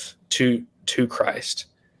life to Christ,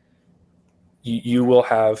 you will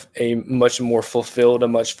have a much more fulfilled, a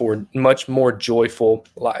much more joyful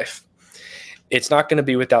life. It's not going to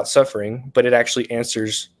be without suffering, but it actually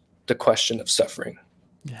answers the question of suffering.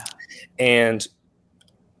 Yeah. And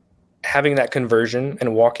having that conversion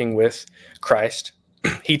and walking with Christ,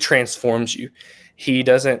 he transforms you. He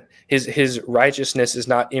doesn't, his righteousness is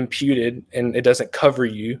not imputed and it doesn't cover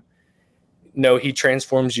you. No, he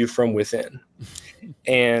transforms you from within.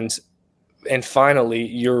 And finally,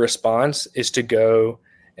 your response is to go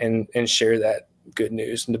and share that good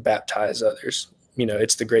news and to baptize others.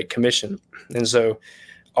 It's the Great Commission. And so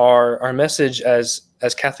our message as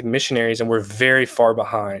Catholic missionaries, and we're very far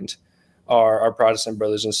behind our Protestant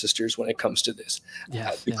brothers and sisters when it comes to this.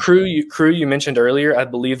 Yes, the crew you mentioned earlier, I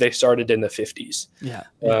believe they started in the 50s. Yeah.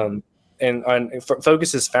 And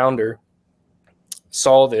Focus's founder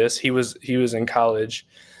saw this. He was in college,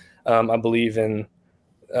 I believe in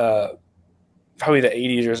probably the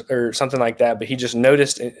 80s or something like that. But he just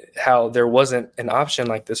noticed how there wasn't an option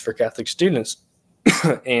like this for Catholic students.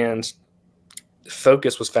 And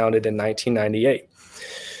Focus was founded in 1998,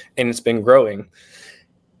 and it's been growing.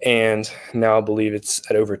 And now I believe it's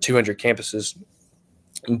at over 200 campuses.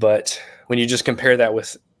 But when you just compare that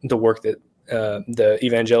with the work that the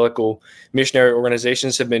evangelical missionary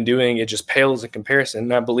organizations have been doing, it just pales in comparison.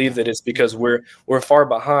 And I believe that it's because we're far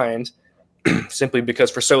behind, simply because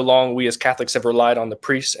for so long we as Catholics have relied on the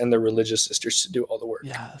priests and the religious sisters to do all the work.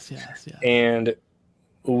 Yes. And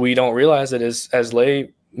we don't realize that as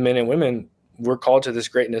lay men and women, we're called to this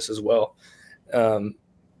greatness as well.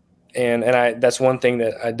 And that's one thing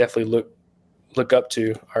that I definitely look up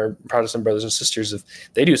to our Protestant brothers and sisters. Of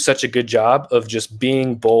they do such a good job of just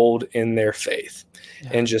being bold in their faith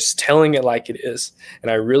and just telling it like it is.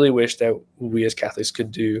 And I really wish that we as Catholics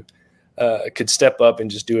could step up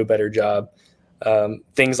and just do a better job.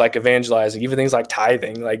 Things like evangelizing, even things like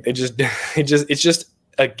tithing, like it's just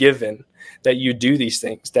a given that you do these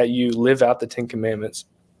things, that you live out the 10 Commandments.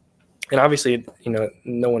 And obviously,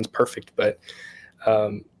 no one's perfect, but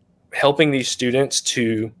helping these students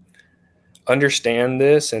to understand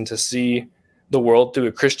this and to see the world through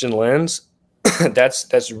a Christian lens,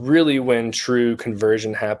 that's really when true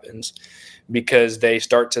conversion happens, because they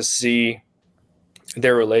start to see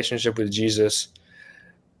their relationship with Jesus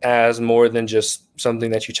as more than just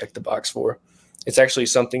something that you check the box for. It's actually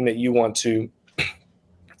something that you want to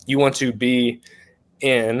be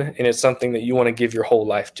in, and it's something that you want to give your whole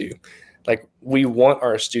life to. Like, we want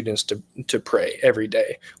our students to pray every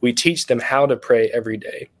day. We teach them how to pray every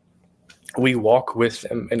day. We walk with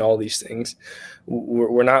them in all these things.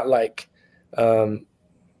 We're not like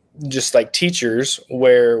just like teachers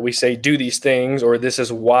where we say do these things, or this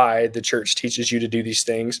is why the church teaches you to do these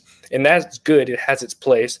things. And that's good. It has its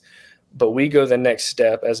place. But we go the next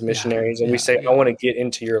step as missionaries, and we say, I want to get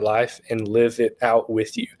into your life and live it out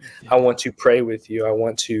with you. I want to pray with you. I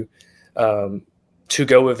want to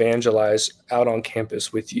go evangelize out on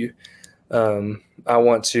campus with you. I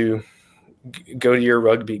want to go to your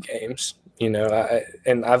rugby games. And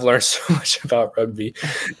I've learned so much about rugby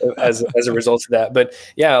as a result of that. But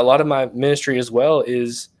yeah, a lot of my ministry as well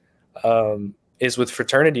is with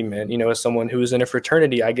fraternity men. As someone who is in a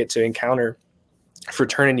fraternity, I get to encounter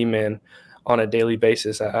fraternity men on a daily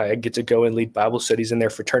basis. I get to go and lead Bible studies in their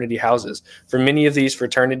fraternity houses. For many of these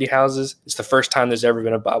fraternity houses, it's the first time there's ever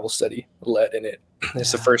been a Bible study led in it.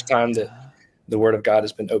 It's the first time that the Word of God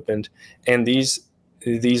has been opened. And these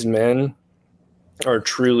men are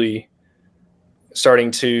truly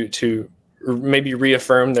starting to maybe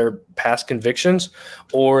reaffirm their past convictions,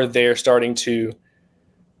 or they're starting to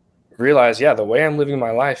realize, the way I'm living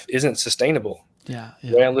my life isn't sustainable. The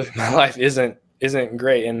way I'm living my life isn't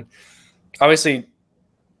great. And obviously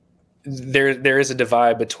there is a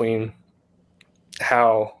divide between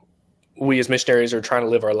how we as missionaries are trying to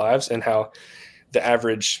live our lives and how the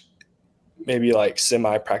average, maybe like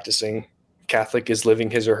semi-practicing Catholic is living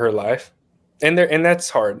his or her life. And that's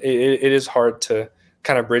hard. It is hard to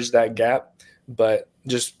kind of bridge that gap, but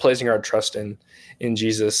just placing our trust in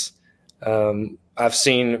Jesus. I've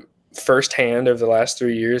seen firsthand over the last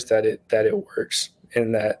 3 years that it works,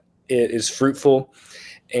 and that it is fruitful.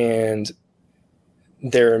 And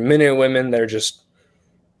there are men and women that are just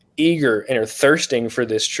eager and are thirsting for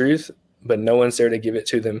this truth, but no one's there to give it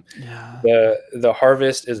to them. The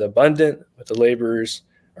harvest is abundant, but the laborers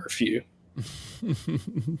are few.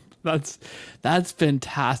 That's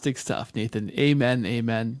fantastic stuff, Nathan. Amen,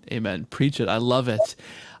 amen, amen. Preach it. I love it.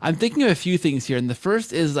 I'm thinking of a few things here. And the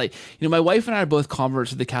first is, like, my wife and I are both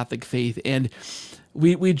converts to the Catholic faith. And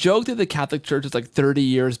we joke that the Catholic Church is like 30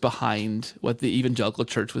 years behind what the evangelical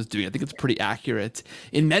church was doing. I think it's pretty accurate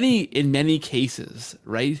in many cases,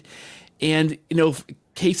 right? And,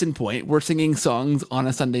 case in point, we're singing songs on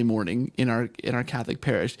a Sunday morning in our Catholic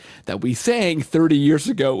parish that we sang 30 years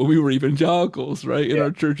ago when we were evangelicals, right? In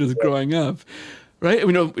our churches growing up, right? And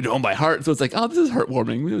we know them by heart, so it's like, oh, this is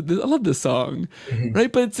heartwarming. I love this song,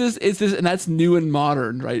 right? But it's this, and that's new and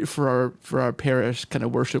modern, right? For our parish kind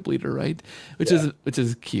of worship leader, right? Which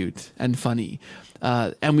is cute and funny.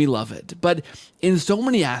 And we love it. But in so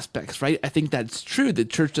many aspects, right? I think that's true. The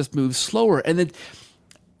church just moves slower, and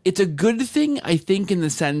it's a good thing, I think, in the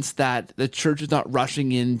sense that the church is not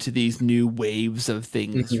rushing into these new waves of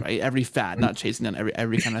things, right? Every fad, not chasing down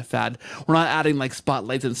every kind of fad. We're not adding like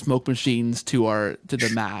spotlights and smoke machines to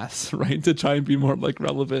the mass, right? To try and be more like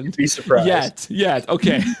relevant. Be surprised. Yet.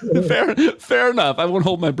 Okay. Fair enough. I won't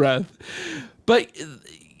hold my breath. But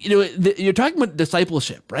you're talking about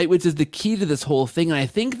discipleship, right? Which is the key to this whole thing. And I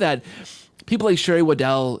think that people like Sherry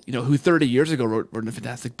Waddell, who 30 years ago wrote a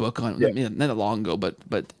fantastic book on, not that long ago, but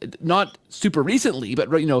not super recently, but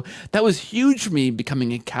that was huge for me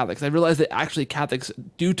becoming a Catholic. 'Cause I realized that actually Catholics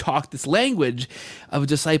do talk this language of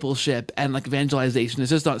discipleship and like evangelization. It's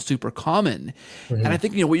just not super common. And I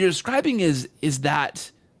think, what you're describing is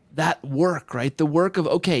that work, right? The work of,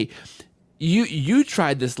 okay, you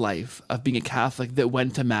tried this life of being a Catholic that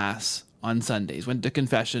went to Mass on Sundays, went to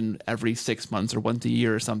confession every 6 months or once a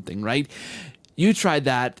year or something, right? You tried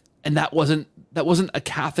that, and that wasn't a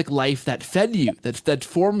Catholic life that fed you, that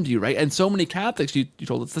formed you, right? And so many Catholics, you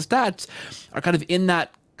told us the stats, are kind of in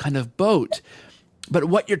that kind of boat. But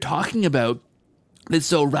what you're talking about is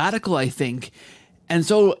so radical, I think. And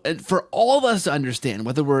so for all of us to understand,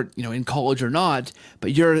 whether we're in college or not,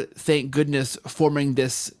 but you're, thank goodness, forming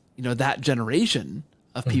this that generation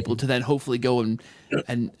of people to then hopefully go and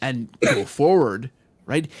go forward,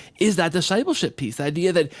 right? Is that discipleship piece, the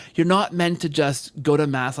idea that you're not meant to just go to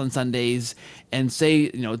Mass on Sundays and say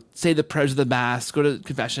the prayers of the Mass, go to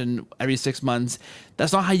confession every 6 months.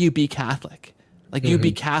 That's not how you be Catholic. Like, you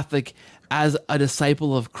be Catholic as a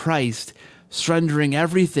disciple of Christ, surrendering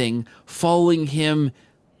everything, following him,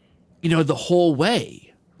 the whole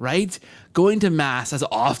way, right? going to mass as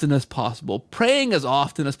often as possible, praying as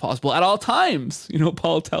often as possible at all times,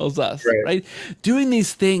 Paul tells us, right? Doing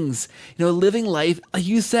these things, living life, like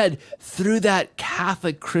you said, through that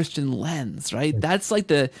Catholic Christian lens, right? That's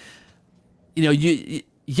like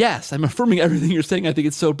yes, I'm affirming everything you're saying. I think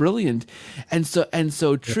it's so brilliant and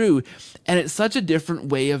so true. And it's such a different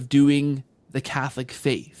way of doing the Catholic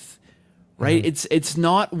faith, right? It's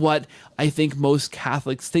not what I think most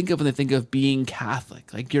Catholics think of when they think of being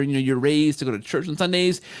Catholic. Like you're raised to go to church on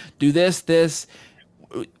Sundays, do this.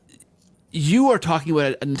 You are talking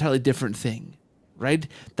about an entirely different thing, right?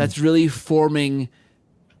 That's really forming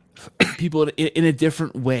people in a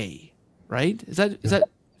different way, right? Is that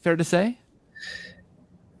fair to say?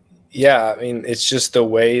 Yeah, I mean, it's just the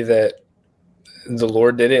way that the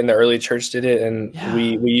Lord did it and the early church did it. And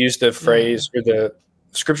we use the phrase or the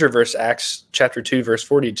scripture verse, Acts chapter 2, verse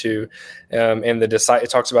 42. And it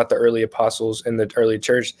talks about the early apostles and the early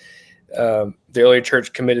church. The early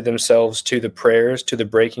church committed themselves to the prayers, to the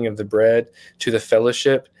breaking of the bread, to the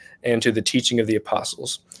fellowship, and to the teaching of the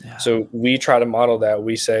apostles. Yeah. So we try to model that.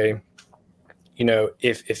 We say,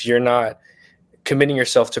 if you're not committing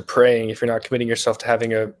yourself to praying, if you're not committing yourself to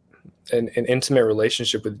having an intimate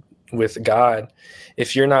relationship with God,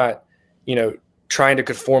 if you're not, trying to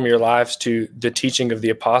conform your lives to the teaching of the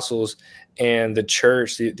apostles and the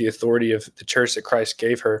church, the authority of the church that Christ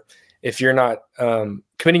gave her, if you're not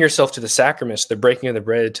committing yourself to the sacraments, the breaking of the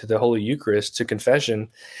bread, to the Holy Eucharist, to confession,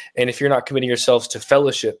 and if you're not committing yourselves to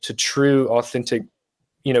fellowship, to true, authentic,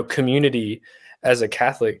 community as a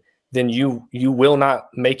Catholic, then you will not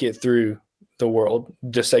make it through the world,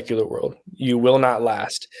 the secular world. You will not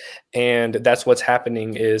last. And that's what's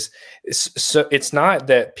happening so it's not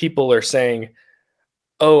that people are saying,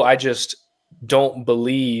 oh, I just don't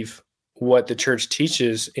believe what the church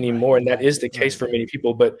teaches anymore. And that is the case for many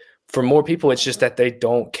people. But for more people, it's just that they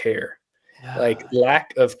don't care. Yeah. Like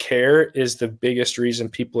lack of care is the biggest reason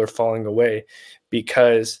people are falling away,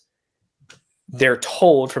 because they're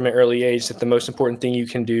told from an early age that the most important thing you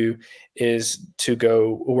can do is to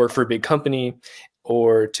go work for a big company,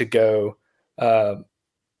 or to go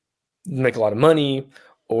make a lot of money,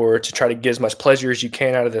 or to try to get as much pleasure as you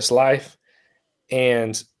can out of this life.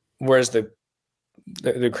 And whereas the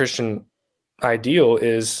Christian ideal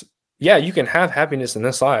is, yeah, you can have happiness in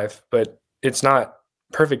this life, but it's not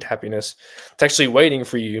perfect happiness. It's actually waiting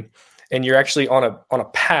for you, and you're actually on a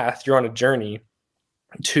path. You're on a journey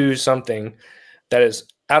to something that is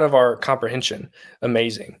out of our comprehension.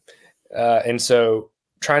 Amazing. And so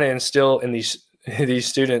trying to instill in these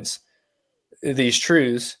students these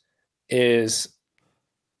truths it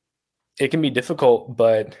can be difficult,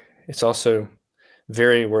 but it's also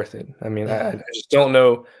very worth it. I mean, I just don't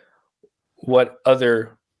know what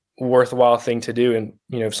other worthwhile thing to do.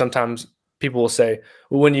 And, sometimes people will say,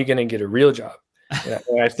 well, when are you going to get a real job?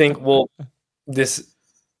 And I think, well, this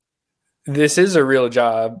is a real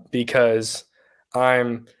job, because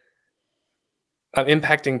I'm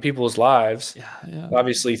impacting people's lives,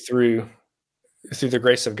 obviously through the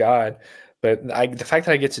grace of God. But the fact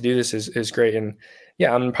that I get to do this is great. And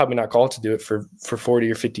yeah, I'm probably not called to do it for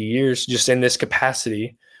 40 or 50 years, just in this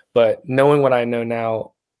capacity. But knowing what I know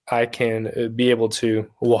now, I can be able to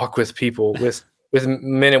walk with people, with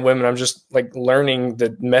men and women. I'm just like learning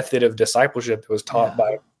the method of discipleship that was taught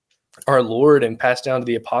by our Lord and passed down to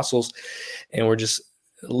the apostles. And we're just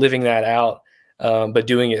living that out, but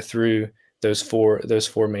doing it through those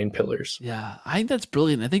four main pillars. Yeah, I think that's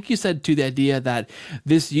brilliant. I think you said too the idea that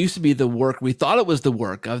this used to be the work, we thought it was the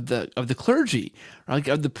work of the clergy, like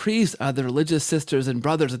of the priests, the religious sisters and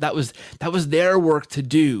brothers. That was their work to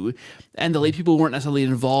do, and the lay people weren't necessarily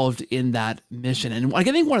involved in that mission. And I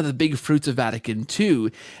think one of the big fruits of Vatican II,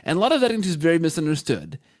 and a lot of Vatican II is very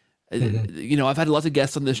misunderstood. I've had lots of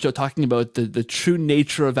guests on this show talking about the true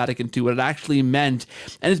nature of Vatican II, what it actually meant,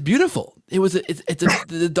 and it's beautiful.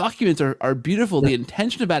 The documents are beautiful. The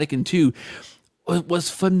intention of Vatican II was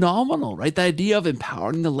phenomenal, right? The idea of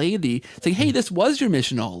empowering the laity, saying, "Hey, this was your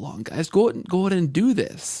mission all along, guys. Go out and do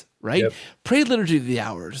this." Right? Yep. Pray liturgy of the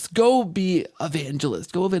hours. Go be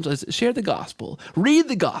evangelist. Go evangelize. Share the gospel. Read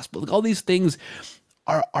the gospel. Like, all these things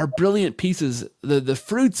are brilliant pieces. The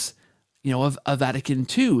fruits, of Vatican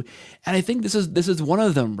II. And I think this is one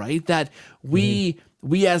of them, right? That we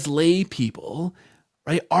as lay people,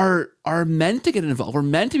 right, are meant to get involved. We're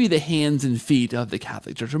meant to be the hands and feet of the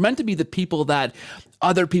Catholic Church. We're meant to be the people that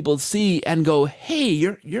other people see and go, "Hey,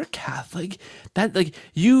 you're Catholic. That, like,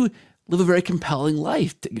 you live a very compelling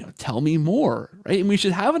life. Tell me more," right? And we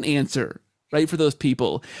should have an answer, right, for those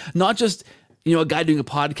people. Not just, a guy doing a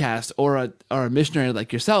podcast or a missionary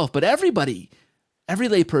like yourself, but everybody,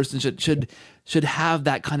 lay person should have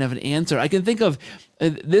that kind of an answer. I can think of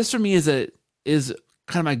this for me is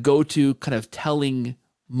kind of my go-to kind of telling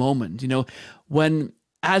moment. You know, when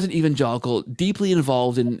as an evangelical, deeply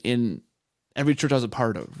involved in every church I was a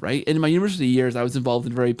part of, right? In my university years, I was involved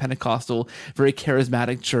in a very Pentecostal, very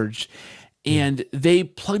charismatic church, and they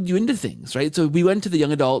plugged you into things, right? So we went to the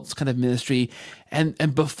young adults kind of ministry, and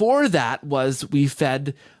before that was we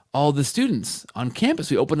fed all the students on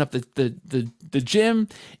campus. We opened up the gym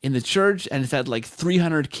in the church and fed like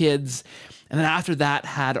 300 kids. And then after that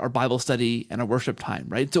had our Bible study and our worship time,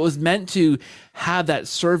 right? So it was meant to have that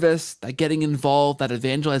service, that getting involved, that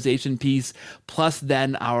evangelization piece, plus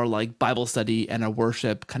then our like Bible study and our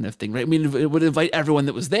worship kind of thing, right? I mean, it would invite everyone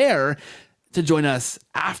that was there to join us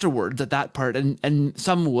afterwards at that part. And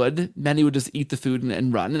some would, many would just eat the food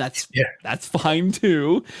and run. And that's fine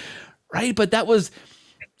too, right? But that was,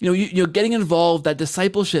 you know, getting involved, that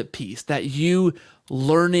discipleship piece, that you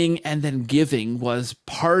learning and then giving was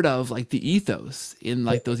part of like the ethos in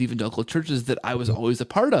like those evangelical churches that I was always a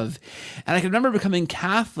part of. And I can remember becoming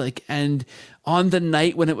Catholic, and on the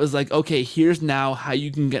night when it was like, okay, here's now how you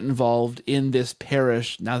can get involved in this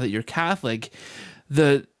parish now that you're Catholic,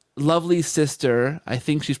 the lovely sister, I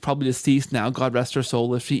think she's probably deceased now, God rest her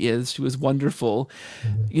soul if she is, she was wonderful,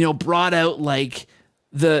 you know, brought out like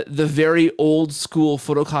the very old school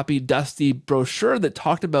photocopied dusty brochure that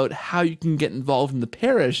talked about how you can get involved in the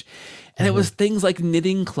parish. And it was things like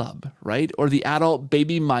knitting club, right? Or the adult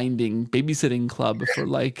babysitting club for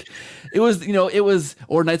like, it was,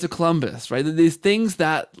 or Knights of Columbus, right? These things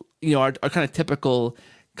that, you know, are kind of typical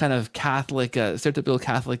kind of Catholic, stereotypical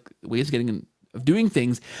Catholic ways of doing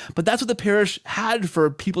things. But that's what the parish had for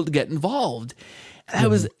people to get involved.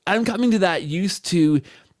 And I'm coming to that used to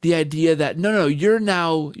the idea that no,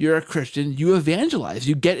 you're a Christian, you evangelize,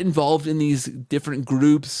 you get involved in these different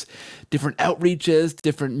groups, different outreaches,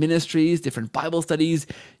 different ministries, different Bible studies,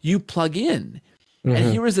 you plug in.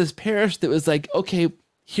 And here was this parish that was like, okay,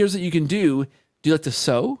 here's what you can do. Do you like to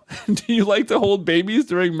sew? Do you like to hold babies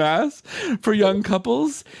during Mass for young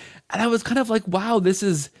couples? And I was kind of like, wow, this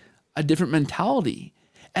is a different mentality.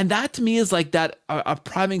 And that to me is like that a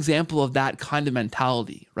prime example of that kind of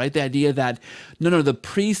mentality, right? The idea that no, the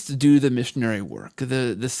priests do the missionary work,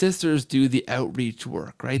 the sisters do the outreach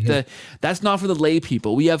work, right? That's not for the lay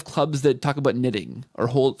people. We have clubs that talk about knitting or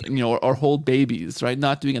hold babies, right?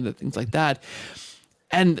 Not doing other things like that.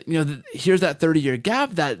 And here's that 30-year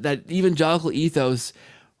gap that evangelical ethos,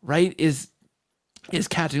 right, is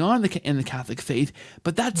catching on in the Catholic faith,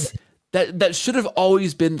 but that should have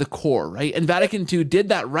always been the core, right? And Vatican II did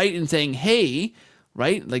that right in saying, hey,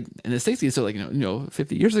 right, like in the 60s, so like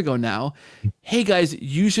 50 years ago now, hey guys,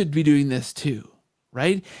 you should be doing this too,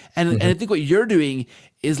 right? And I think what you're doing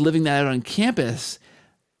is living that out on campus,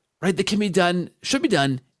 right? That can be done, should be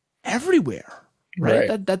done everywhere,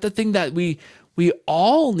 right? That's the thing that we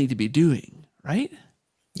all need to be doing, right?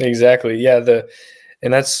 Exactly. Yeah.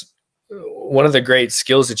 And that's one of the great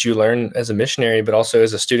skills that you learn as a missionary, but also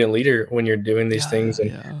as a student leader when you're doing these things.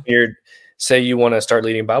 And say you want to start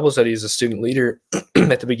leading Bible studies as a student leader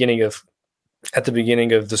at the beginning of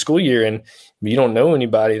the school year, and you don't know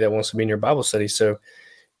anybody that wants to be in your Bible study. So,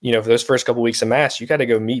 for those first couple of weeks of Mass, you got to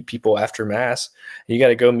go meet people after Mass. You got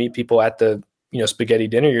to go meet people at the spaghetti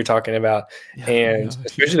dinner you're talking about,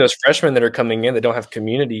 especially those freshmen that are coming in that don't have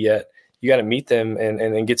community yet. You got to meet them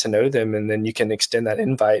and get to know them, and then you can extend that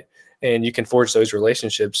invite and you can forge those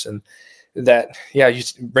relationships. And that, you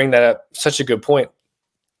bring that up. Such a good point.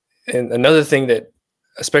 And another thing that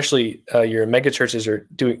especially your mega churches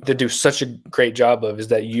do such a great job of is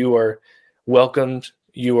that you are welcomed,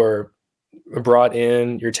 you are brought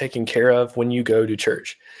in, you're taken care of when you go to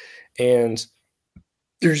church. And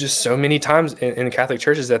there's just so many times in Catholic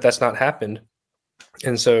churches that's not happened.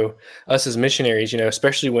 And so us as missionaries,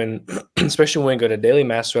 especially when we go to daily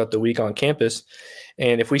Mass throughout the week on campus,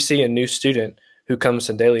 and if we see a new student who comes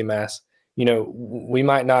to daily Mass, we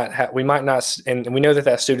might not, and we know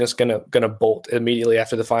that student's gonna bolt immediately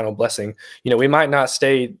after the final blessing. We might not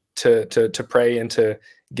stay to pray and to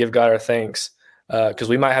give God our thanks, because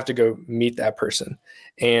we might have to go meet that person,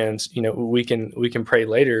 and we can pray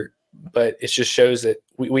later. But it just shows that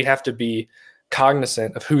we have to be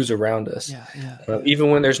cognizant of who's around us. Even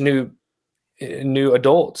when there's new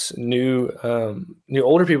adults, new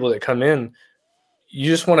older people that come in, you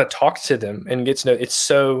just want to talk to them and get to know. It's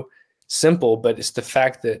so simple, but it's the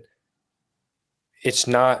fact that it's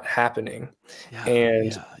not happening.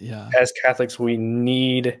 As Catholics, we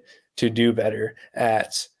need to do better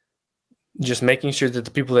at just making sure that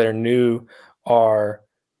the people that are new are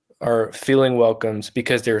are feeling welcomed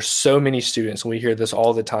because there are so many students. And we hear this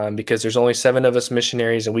all the time because there's only 7 of us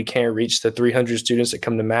missionaries and we can't reach the 300 students that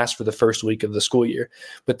come to Mass for the first week of the school year.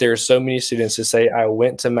 But there are so many students that say, I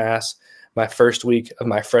went to Mass my first week of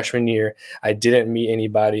my freshman year. I didn't meet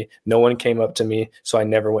anybody. No one came up to me, so I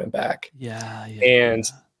never went back. Yeah. And,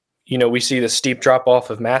 you know, we see the steep drop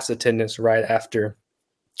off of Mass attendance right after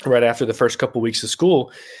the first couple of weeks of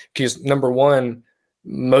school, because number one,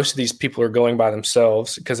 most of these people are going by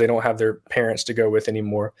themselves because they don't have their parents to go with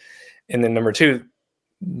anymore. And then number two,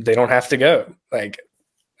 they don't have to go. Like,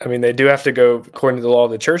 I mean, they do have to go according to the law of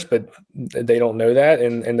the church, but they don't know that.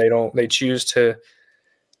 And they choose to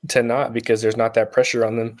not, because there's not that pressure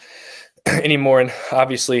on them anymore. And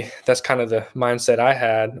obviously that's kind of the mindset I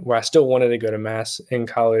had, where I still wanted to go to Mass in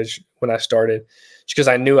college when I started, because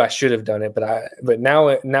I knew I should have done it. But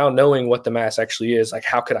now knowing what the Mass actually is, like,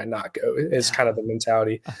 how could I not go, is kind of the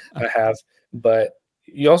mentality I have. But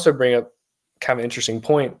you also bring up kind of an interesting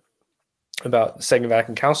point about the Second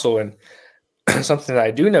Vatican Council, and something that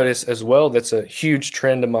I do notice as well that's a huge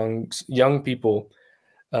trend among young people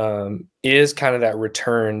is kind of that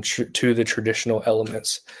return to the traditional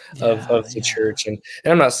elements of the church. And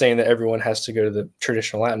I'm not saying that everyone has to go to the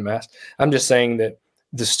traditional Latin Mass. I'm just saying that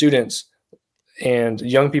the students and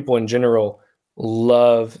young people in general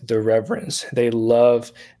love the reverence. They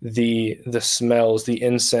love the smells, the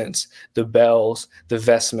incense, the bells, the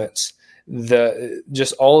vestments,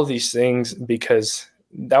 just all of these things, because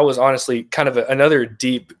that was honestly kind of another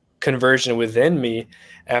deep conversion within me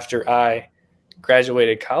after I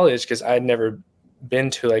graduated college, because I'd never been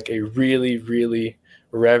to like a really, really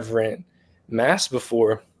reverent Mass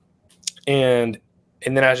before. And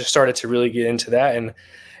then I just started to really get into that. And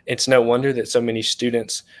it's no wonder that so many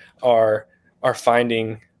students are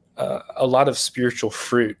finding a lot of spiritual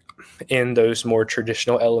fruit in those more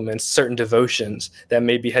traditional elements, certain devotions that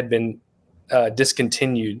maybe had been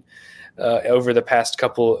discontinued over the past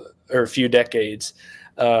couple or few decades.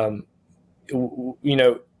 You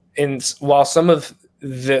know, and while some of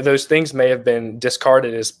those things may have been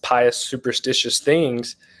discarded as pious, superstitious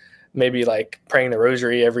things, maybe like praying the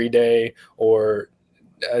rosary every day or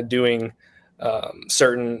doing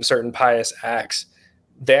certain pious acts,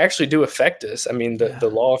 they actually do affect us. I mean,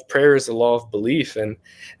 the law of prayer is the law of belief. And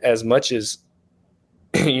as much as,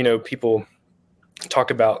 you know, people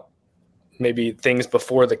talk about maybe things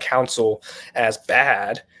before the council as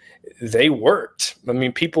bad, they worked. I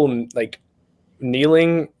mean, people like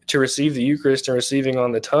kneeling to receive the Eucharist and receiving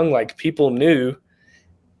on the tongue, like, people knew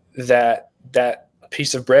that that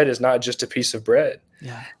piece of bread is not just a piece of bread.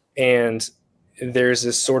 Yeah. And there's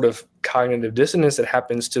this sort of cognitive dissonance that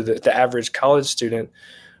happens to the average college student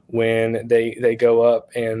when they go up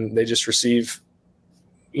and they just receive,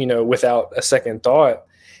 you know, without a second thought.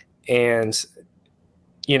 And,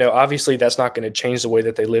 you know, obviously that's not going to change the way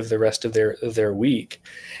that they live the rest of their week.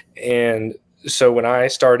 And so when I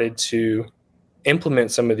started to implement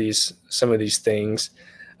some of these things,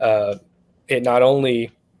 it not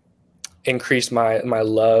only increased my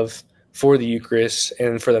love for the Eucharist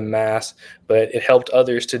and for the Mass, but it helped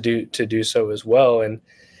others to do so as well. And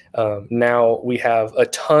now we have a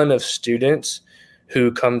ton of students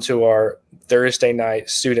who come to our Thursday night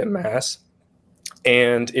student Mass,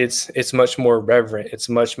 and it's much more reverent. It's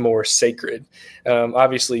much more sacred.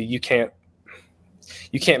 Obviously, you can't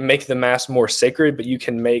make the Mass more sacred, but you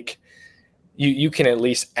can at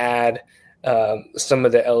least add some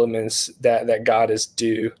of the elements that God is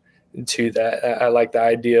due to that. I like the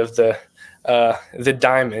idea of the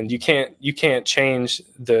diamond. You can't change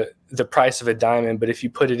the price of a diamond, but if you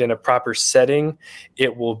put it in a proper setting,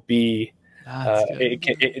 it will be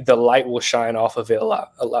the light will shine off of it a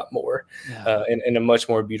lot more, in a much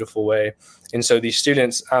more beautiful way. And so these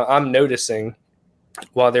students, I'm noticing,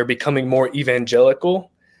 while they're becoming more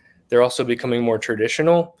evangelical, they're also becoming more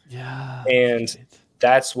traditional. Yeah. And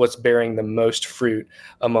that's what's bearing the most fruit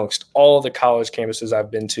amongst all the college campuses I've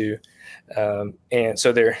been to. And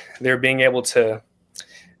so they're being able to,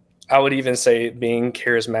 I would even say, being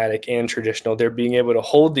charismatic and traditional, they're being able to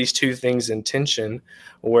hold these two things in tension,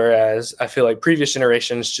 whereas I feel like previous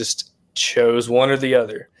generations just chose one or the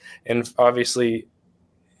other. And obviously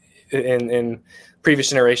in previous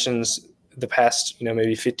generations, the past, you know,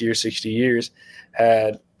 maybe 50 or 60 years,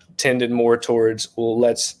 had tended more towards, well,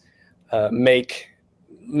 let's make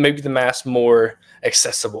the Mass more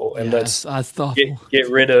accessible, and let's get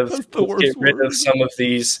rid of some of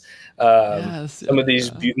these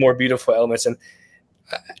more beautiful elements. And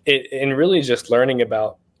and really just learning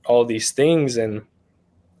about all these things, and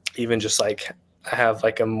even just like I have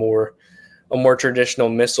like a more a more traditional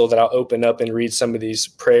missal that I'll open up and read some of these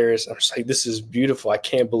prayers. I'm just like, this is beautiful. I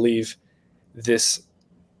can't believe this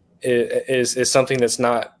is something that's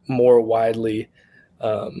not more widely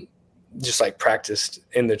just like practiced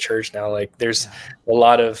in the church now. Like there's a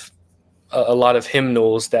lot of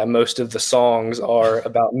hymnals that most of the songs are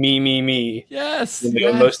about me. Yes,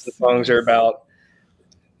 most of the songs are about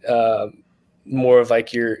more of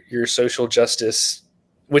like your social justice,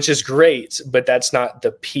 which is great, but that's not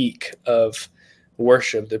the peak of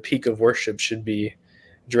worship. The peak of worship should be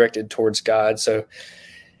directed towards God. So,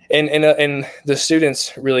 and the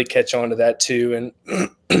students really catch on to that too.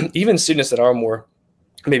 And even students that are more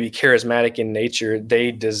maybe charismatic in nature,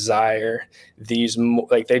 they desire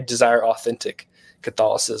they desire authentic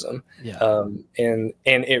Catholicism. And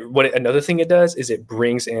another thing it does is it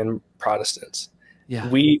brings in Protestants.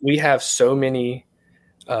 We have so many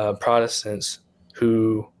Protestants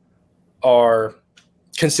who are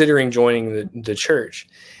considering joining the church,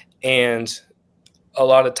 and a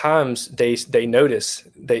lot of times they notice,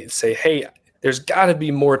 they say, hey, there's got to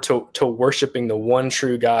be more to worshiping the one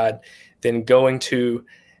true God than going to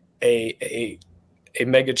a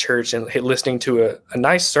mega church and listening to a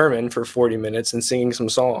nice sermon for 40 minutes and singing some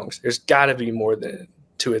songs. There's got to be more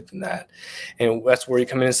to it than that. And that's where you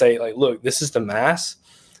come in and say, like, look, this is the Mass.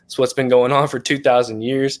 It's what's been going on for 2,000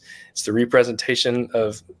 years. It's the representation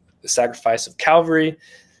of the sacrifice of Calvary.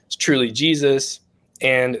 It's truly Jesus.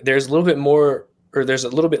 And there's a little bit more, or there's a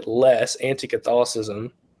little bit less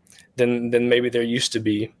anti-Catholicism than maybe there used to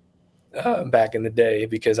be back in the day,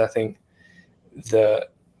 because I think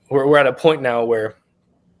we're at a point now where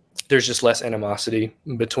there's just less animosity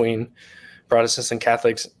between Protestants and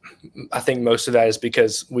Catholics. I think most of that is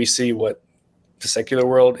because we see what the secular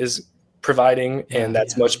world is providing, and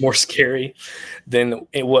that's much more scary than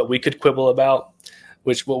what we could quibble about,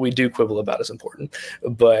 which what we do quibble about is important.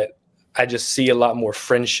 But I just see a lot more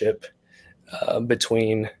friendship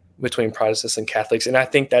between Protestants and Catholics. And I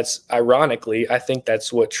think that's, ironically, I think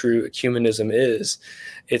that's what true ecumenism is.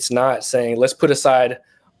 It's not saying, let's put aside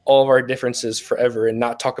all of our differences forever and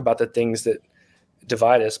not talk about the things that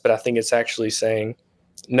divide us. But I think it's actually saying,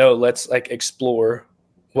 no, let's like explore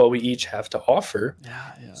what we each have to offer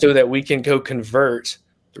so that we can go convert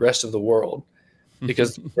the rest of the world,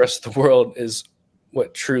 because the rest of the world is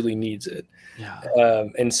what truly needs it.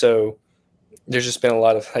 And so there's just been a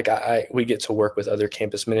lot of like, we get to work with other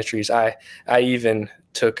campus ministries. I even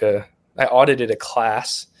I audited a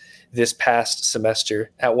class this past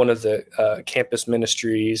semester at one of the campus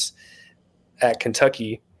ministries at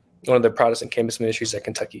Kentucky, one of the Protestant campus ministries at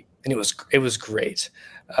Kentucky. And it was great.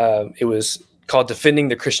 It was called Defending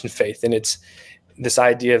the Christian Faith. And it's this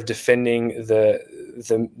idea of defending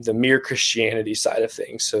the mere Christianity side of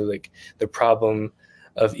things. So like the problem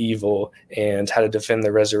of evil and how to defend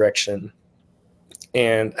the resurrection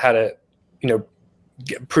and how to,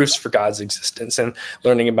 get proofs for God's existence, and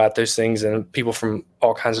learning about those things, and people from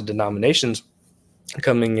all kinds of denominations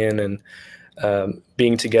coming in and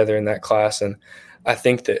being together in that class. And I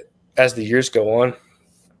think that as the years go on,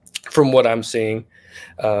 from what I'm seeing,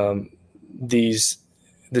 the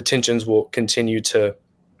tensions will continue to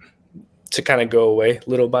kind of go away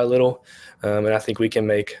little by little. And I think we can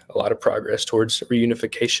make a lot of progress towards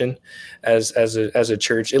reunification as a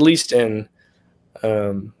church, at least in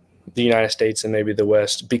the United States and maybe the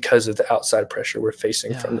West, because of the outside pressure we're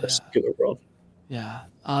facing from the secular world.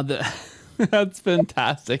 That's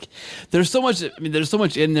fantastic. There's so much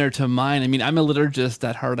in there to mine. I mean, I'm a liturgist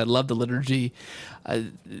at heart. I love the liturgy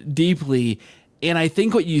deeply. And I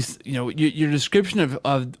think what your description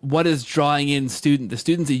of what is drawing in the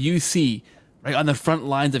students that you see right on the front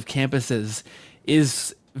lines of campuses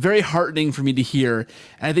is very heartening for me to hear.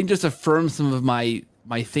 And I think just affirms some of my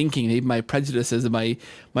thinking, maybe my prejudices and my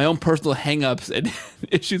own personal hangups and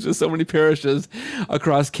issues with so many parishes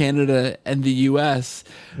across Canada and the US,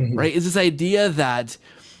 right? Is this idea that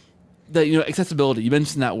accessibility, you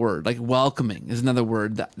mentioned that word, like welcoming is another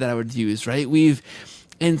word that I would use, right? We've,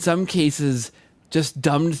 in some cases, just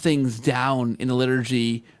dumbed things down in the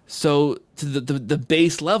liturgy so to the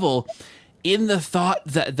base level, in the thought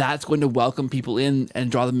that that's going to welcome people in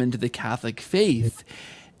and draw them into the Catholic faith.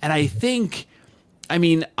 And I think, I've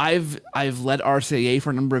led RCIA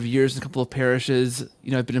for a number of years in a couple of parishes.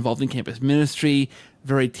 I've been involved in campus ministry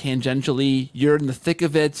very tangentially. You're in the thick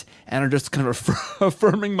of it and are just kind of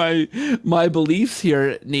affirming my beliefs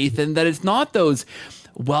here, Nathan, that it's not those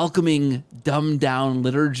welcoming, dumbed down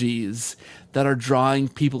liturgies that are drawing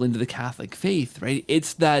people into the Catholic faith, right?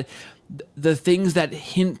 It's that the things that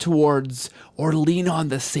hint towards or lean on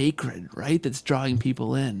the sacred, right? That's drawing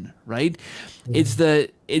people in, right? It's the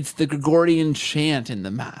Gregorian chant in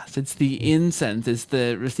the Mass. It's the incense. It's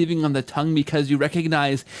the receiving on the tongue, because you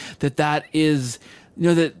recognize that is,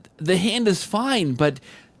 that the hand is fine, but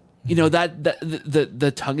that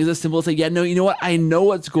the tongue is a symbol to say, yeah, no, you know what? I know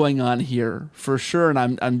what's going on here for sure,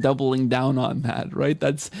 and I'm doubling down on that, right?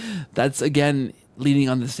 That's again leaning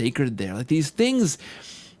on the sacred there. Like these things,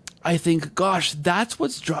 I think, gosh, that's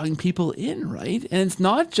what's drawing people in, right? And it's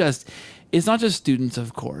not just students,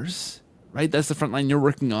 of course, right? That's the front line you're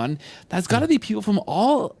working on. That's got to be people from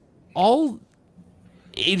all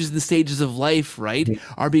ages and stages of life, right?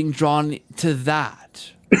 Are being drawn to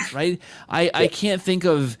that, right? I can't think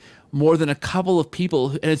of more than a couple of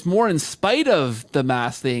people, and it's more in spite of the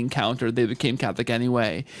Mass they encountered, they became Catholic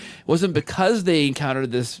anyway. It wasn't because they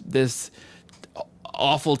encountered this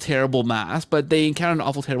awful, terrible Mass, but they encountered an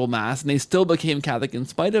awful, terrible Mass, and they still became Catholic in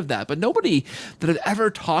spite of that. But nobody that I've ever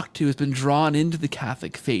talked to has been drawn into the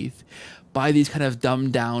Catholic faith by these kind of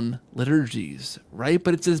dumbed down liturgies, right?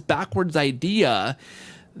 But it's this backwards idea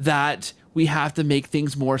that we have to make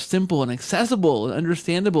things more simple and accessible and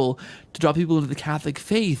understandable to draw people into the Catholic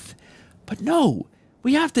faith. But no,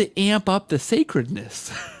 we have to amp up the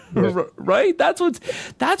sacredness, right? That's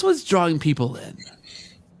what's drawing people in.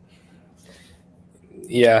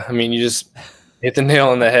 Yeah, I mean, you just hit the nail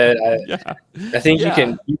on the head. I think you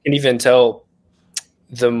can even tell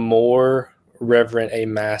the more reverent a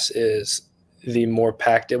Mass is, the more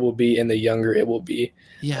packed it will be, and the younger it will be.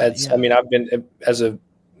 I mean, I've been, as a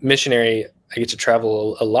missionary, I get to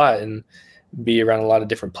travel a lot and be around a lot of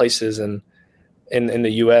different places, and in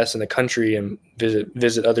the U.S. and the country, and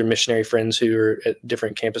visit other missionary friends who are at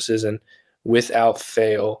different campuses. And without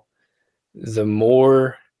fail, the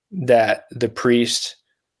more that the priest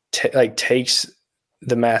takes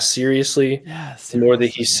the Mass seriously, the more that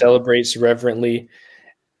he celebrates reverently,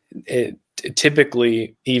 it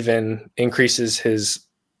typically even increases his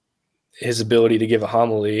ability to give a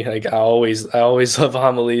homily. Like I always love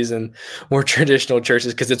homilies and more traditional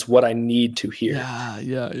churches, because it's what I need to hear.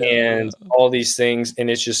 And all these things, and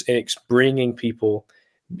it's bringing people,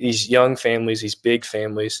 these young families, these big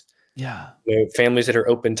families, families that are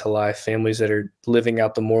open to life, families that are living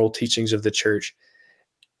out the moral teachings of the church,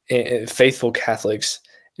 and faithful Catholics.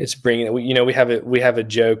 It's bringing, we have a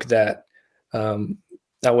joke that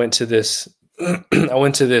I went to this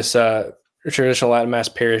traditional Latin Mass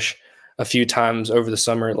parish a few times over the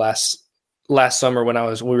summer, last summer when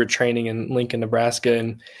we were training in Lincoln, Nebraska,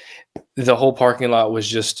 and the whole parking lot was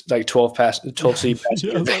just like 12 seat passengers.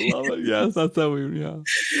 Yes, I love it. Yes, that's how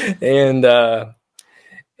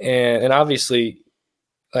and obviously,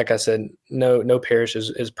 like I said, no parish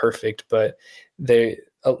is perfect, but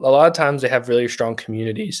a lot of times they have really strong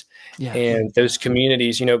communities. And those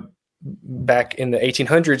communities, back in the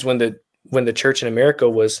 1800s, when the church in America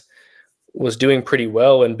was doing pretty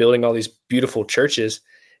well and building all these beautiful churches,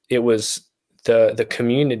 it was the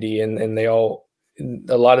community, and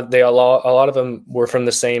a lot of them were from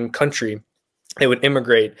the same country. They would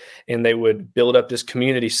immigrate, and they would build up this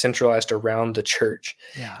community centralized around the church.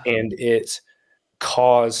 And it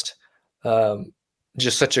caused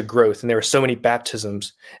just such a growth, and there were so many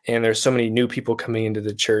baptisms, and there's so many new people coming into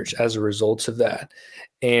the church as a result of that.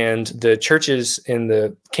 And the churches and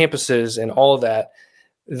the campuses and all of that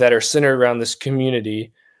are centered around this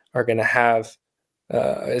community are going to have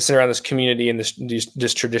centered around this community and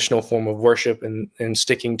this traditional form of worship, and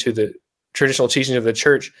sticking to the traditional teaching of the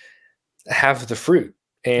church, have the fruit.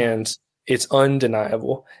 And it's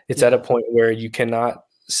undeniable. It's at a point where you cannot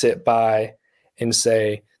sit by and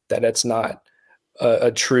say that it's not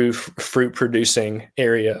a true fruit producing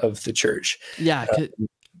area of the church. Because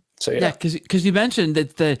you mentioned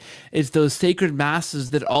that it's those sacred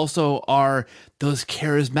masses that also are those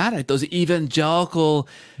charismatic, those evangelical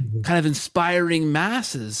kind of inspiring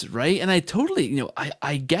masses, right? And I totally,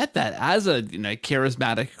 I get that as a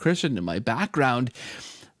charismatic Christian in my background.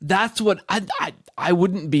 That's what I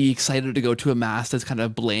wouldn't be excited to go to a Mass that's kind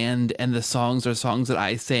of bland and the songs are songs that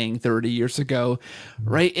I sang 30 years ago,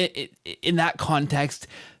 right? In that context,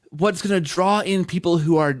 what's going to draw in people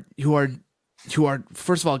who are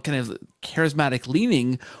first of all kind of charismatic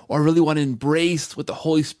leaning, or really want to embrace what the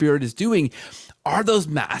Holy Spirit is doing, are those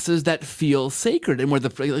masses that feel sacred, and where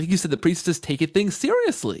like you said, the priestess take things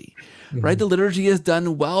seriously, right? The liturgy is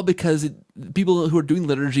done well because people who are doing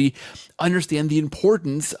liturgy understand the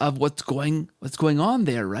importance of what's going on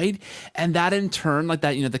there, right? And that in turn, like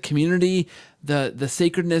that, the community, the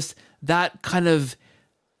sacredness, that kind of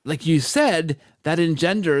like you said, that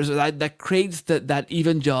engenders, or that creates that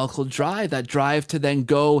evangelical drive, that drive to then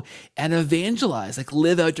go and evangelize, like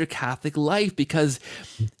live out your Catholic life, because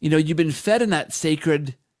you've been fed in that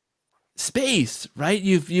sacred space, right?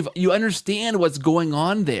 You understand what's going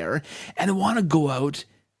on there and want to go out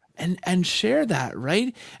and share that,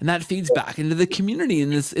 right? And that feeds back into the community,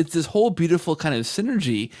 and it's this whole beautiful kind of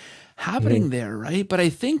synergy happening there, right? But I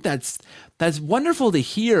think that's wonderful to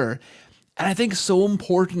hear, and I think so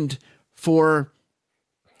important for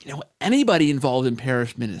anybody involved in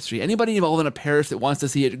parish ministry, anybody involved in a parish that wants to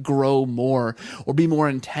see it grow more, or be more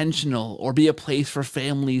intentional, or be a place for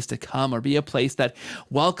families to come, or be a place that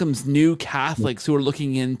welcomes new Catholics who are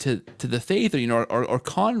looking into the faith, or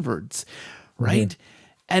converts, right?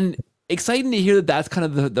 And exciting to hear that that's kind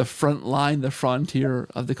of the front line, the frontier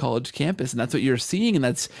of the college campus, and that's what you're seeing, and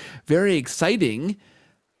that's very exciting.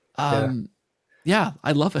 Yeah,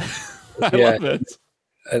 I love it. I love it.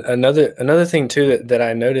 Another thing too that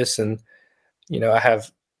I notice, and I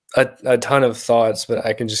have a ton of thoughts, but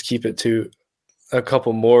I can just keep it to a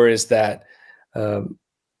couple more, is that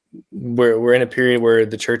we're in a period where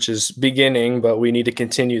the church is beginning, but we need to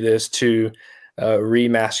continue this to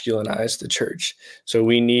remasculinize the church. So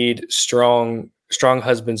we need strong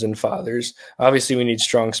husbands and fathers. Obviously, we need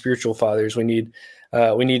strong spiritual fathers. We need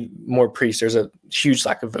more priests. There's a huge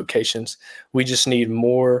lack of vocations. We just need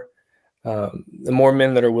more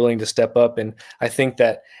men that are willing to step up. And I think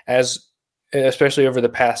that especially over the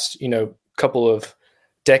past, couple of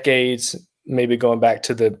decades, maybe going back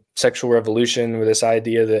to the sexual revolution, with this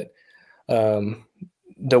idea that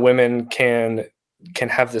the women can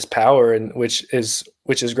have this power, and which is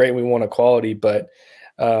great. We want equality, but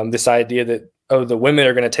this idea that, the women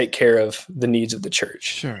are going to take care of the needs of the church.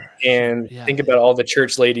 Sure. And think about all the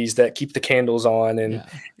church ladies that keep the candles on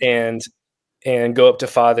and go up to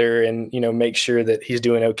Father and, make sure that he's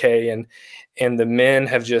doing okay. And the men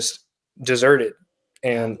have just deserted.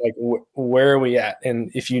 And like, where are we at?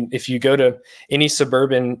 And if you go to any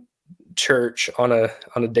suburban church on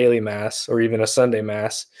a daily mass, or even a Sunday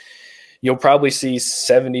mass, you'll probably see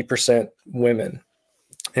 70% women.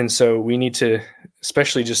 And so we need to,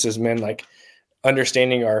 especially just as men, like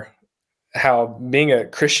understanding how being a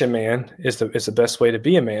Christian man is the best way to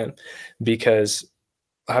be a man, because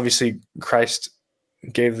obviously Christ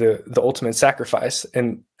gave the ultimate sacrifice,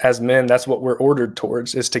 and as men, that's what we're ordered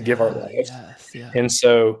towards, is to give our lives. And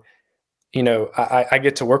so, I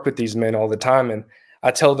get to work with these men all the time, and I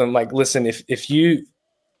tell them, like, listen, if you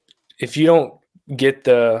don't get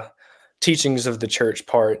the teachings of the church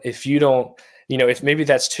part, if you don't, if maybe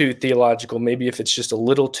that's too theological, maybe if it's just a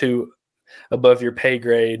little too above your pay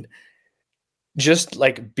grade, just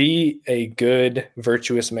like be a good,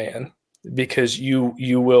 virtuous man, because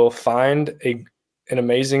you will find an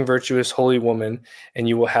amazing, virtuous, holy woman, and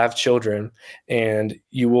you will have children, and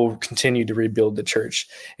you will continue to rebuild the church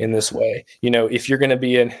in this way. If you're going to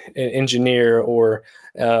be an engineer, or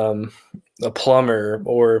a plumber,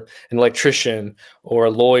 or an electrician, or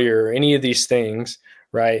a lawyer, or any of these things,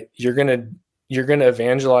 right? You're going to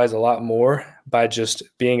evangelize a lot more by just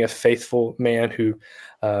being a faithful man who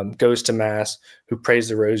goes to mass, who prays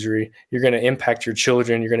the rosary. You're going to impact your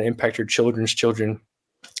children. You're going to impact your children's children.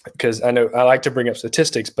 Because I know I like to bring up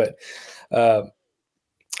statistics, but I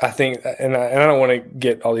think, and I don't want to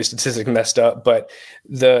get all these statistics messed up, but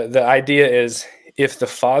the idea is, if the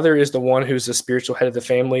father is the one who's the spiritual head of the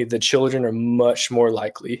family, the children are much more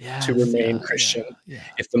likely to remain Christian.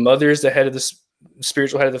 If the mother is the head of the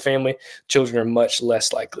spiritual head of the family, children are much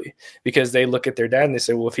less likely, because they look at their dad and they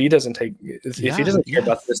say, well, if he doesn't care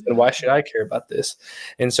about this, then why should I care about this?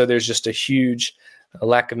 And so there's just a huge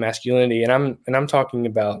lack of masculinity. And I'm talking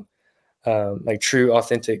about like true,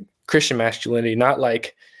 authentic Christian masculinity,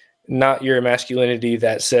 not your masculinity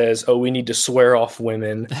that says, oh, we need to swear off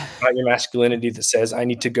women, not your masculinity that says, I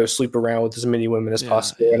need to go sleep around with as many women as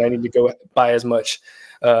possible, and I need to go buy as much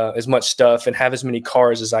stuff and have as many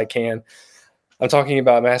cars as I can. I'm talking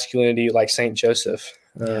about masculinity like Saint Joseph,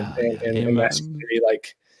 and masculinity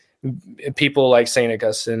like people like Saint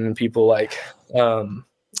Augustine, and people like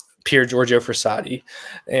Pier Giorgio Frassati,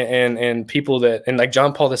 and people that, and like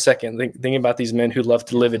John Paul II, thinking about these men who love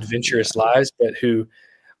to live adventurous lives, but who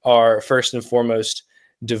are first and foremost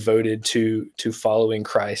devoted to following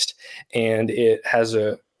Christ. And it has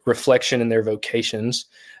a reflection in their vocations,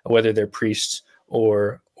 whether they're priests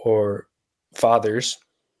or fathers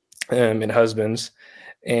and husbands.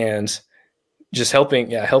 And just helping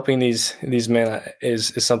these men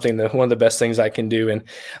is something that one of the best things I can do. And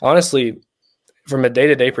honestly, from a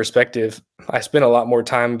day-to-day perspective, I spend a lot more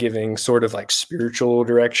time giving sort of like spiritual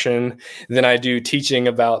direction than I do teaching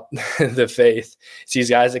about the faith. It's these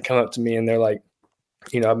guys that come up to me and they're like,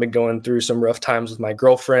 I've been going through some rough times with my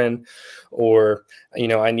girlfriend, or,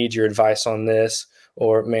 I need your advice on this,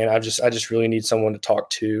 or man, I just really need someone to talk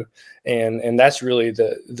to. And that's really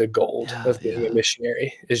the gold of being a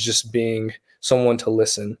missionary, is just being someone to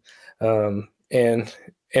listen. And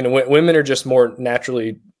women are just more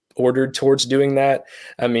naturally ordered towards doing that.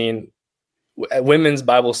 I mean, women's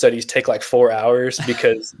Bible studies take like 4 hours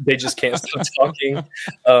because they just can't stop talking.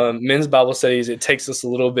 Men's Bible studies, it takes us a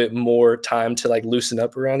little bit more time to like loosen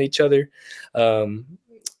up around each other.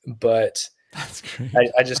 But that's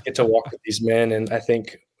great. I just get to walk with these men, and I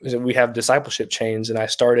think we have discipleship chains. And I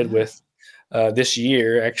started with this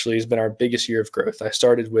year actually has been our biggest year of growth. I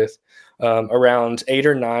started with around 8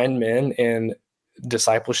 or 9 men in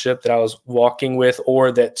discipleship that I was walking with,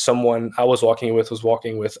 or that someone I was walking with was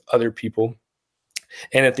walking with other people.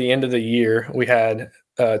 And at the end of the year, we had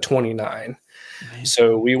 29. Amazing.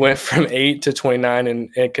 So we went from 8 to 29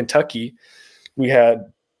 in Kentucky.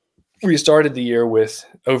 We started the year with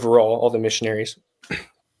overall all the missionaries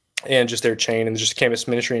and just their chain and just campus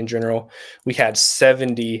ministry in general. We had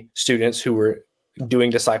 70 students who were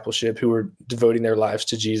doing discipleship, who were devoting their lives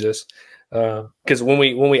to Jesus. Because when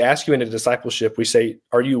we ask you into discipleship, we say,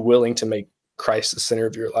 are you willing to make Christ the center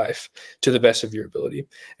of your life to the best of your ability?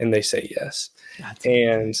 And they say yes.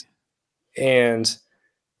 And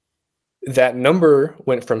that number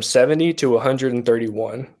went from 70 to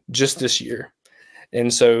 131 just this year.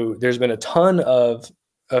 And so there's been a ton of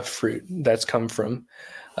fruit that's come from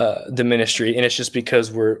the ministry. And it's just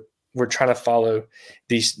because we're trying to follow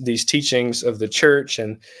these teachings of the church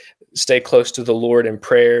and stay close to the Lord in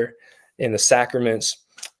prayer, in the sacraments.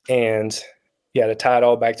 And to tie it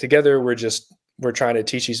all back together, we're trying to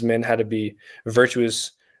teach these men how to be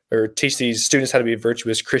virtuous, or teach these students how to be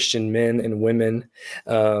virtuous Christian men and women.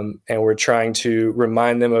 And we're trying to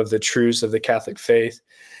remind them of the truths of the Catholic faith.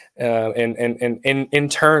 And in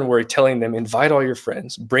turn, we're telling them, invite all your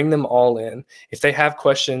friends, bring them all in. If they have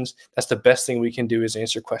questions, that's the best thing we can do, is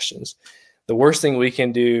answer questions. The worst thing we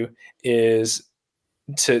can do is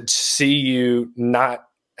to see you not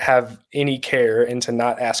have any care and to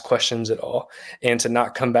not ask questions at all, and to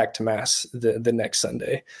not come back to Mass the next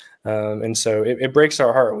Sunday. And so it breaks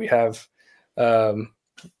our heart. We have, it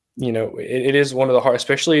is one of the hard,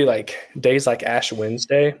 especially like days like Ash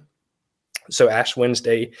Wednesday. So Ash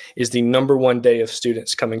Wednesday is the #1 day of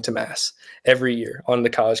students coming to Mass every year on the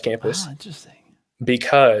college campus. Oh, interesting.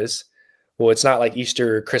 Because, well, it's not like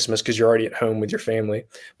Easter or Christmas because you're already at home with your family.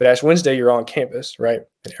 But Ash Wednesday, you're on campus, right?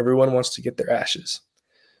 And everyone wants to get their ashes.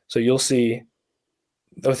 So you'll see,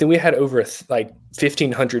 I think we had over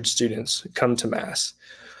 1,500 students come to Mass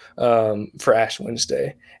for Ash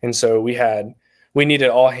Wednesday. And so we needed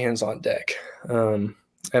all hands on deck. And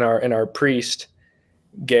our priest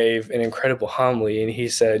gave an incredible homily, and he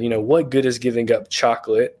said, what good is giving up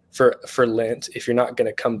chocolate for Lent if you're not going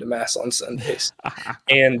to come to Mass on Sundays?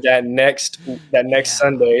 And that next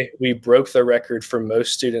Sunday, we broke the record for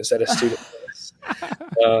most students at a student Mass.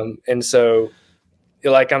 And so,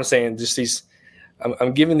 like I'm saying, just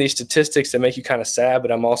I'm giving these statistics that make you kind of sad,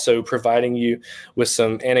 but I'm also providing you with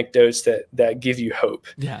some anecdotes that give you hope.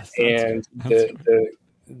 Yes. And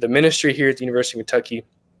the ministry here at the University of Kentucky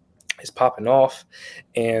is popping off.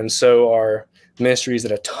 And so are ministries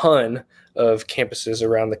at a ton of campuses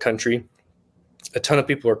around the country. A ton of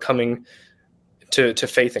people are coming to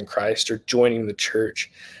faith in Christ or joining the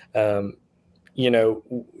church. The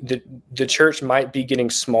church might be getting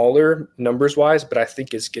smaller numbers wise, but I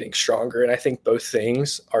think it's getting stronger. And I think both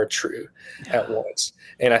things are true at once.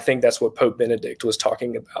 And I think that's what Pope Benedict was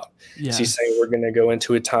talking about. Yes. He's saying we're going to go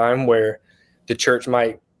into a time where the church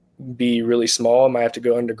might be really small, might have to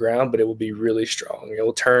go underground, but it will be really strong. It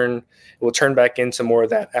will turn back into more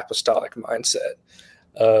of that apostolic mindset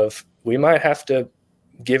of, we might have to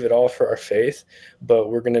give it all for our faith,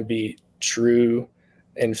 but we're going to be true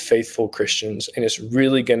and faithful Christians, and it's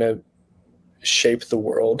really going to shape the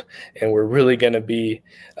world. And we're really going to be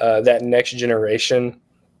that next generation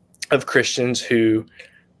of Christians who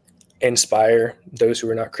inspire those who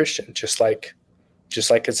are not Christian, just like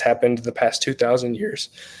it's happened the past 2,000 years.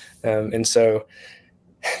 And so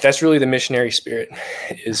that's really the missionary spirit,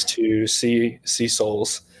 is to see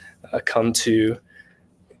souls come to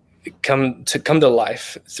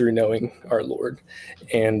life through knowing our Lord.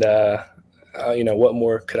 And what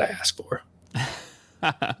more could I ask for?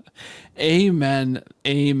 Amen.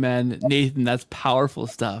 Nathan, that's powerful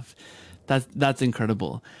stuff. That's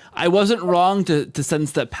incredible. I wasn't wrong to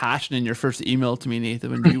sense that passion in your first email to me,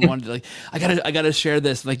 Nathan, when you wanted to, like, I gotta share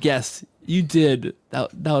this. Like, yes, you did.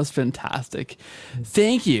 That was fantastic.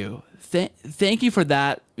 Thank you. Thank you for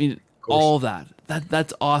that. I mean, all that.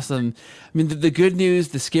 That's awesome. I mean, the good news,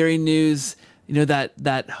 the scary news, you know,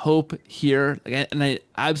 that hope here, and I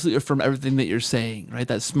absolutely affirm everything that you're saying, right?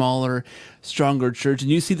 That smaller, stronger church,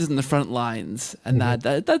 and you see this in the front lines, and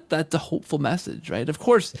that's a hopeful message, right? Of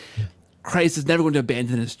course, Christ is never going to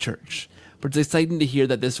abandon his church, but it's exciting to hear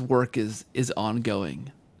that this work is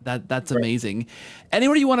ongoing. That's amazing.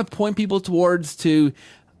 Anywhere you want to point people towards to,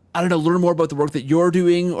 I don't know, learn more about the work that you're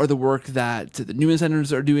doing, or the work that the Newman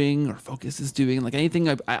Centers are doing, or Focus is doing, like anything,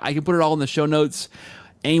 I can put it all in the show notes.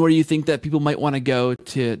 Anywhere you think that people might want to go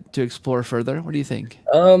to explore further? What do you think?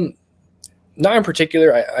 Not in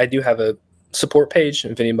particular. I do have a support page.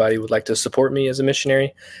 If anybody would like to support me as a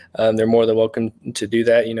missionary, they're more than welcome to do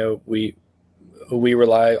that. You know, we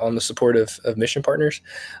rely on the support of mission partners.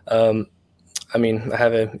 I mean, I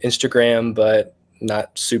have an Instagram, but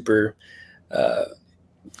not super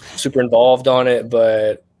involved on it.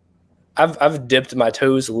 But I've dipped my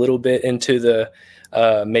toes a little bit into the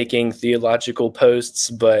making theological posts,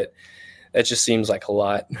 but that just seems like a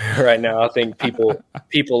lot right now. I think people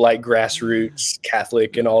like grassroots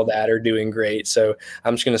Catholic and all that are doing great. So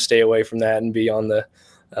I'm just going to stay away from that and be on the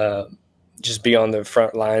just be on the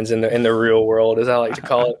front lines in the real world, as I like to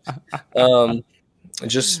call it.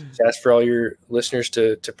 Just ask for all your listeners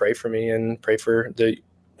to pray for me and pray for the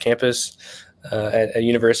campus at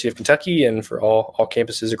University of Kentucky, and for all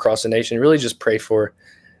campuses across the nation. Really just pray for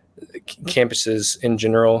campuses in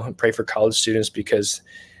general, and pray for college students, because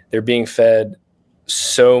they're being fed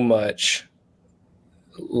so much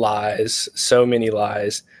lies, so many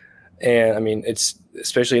lies. And I mean, it's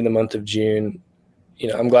especially in the month of June, you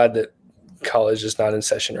know, I'm glad that college is not in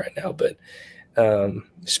session right now, but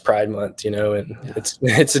it's Pride Month, you know, and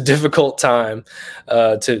it's a difficult time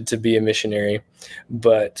to be a missionary,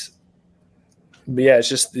 but yeah, it's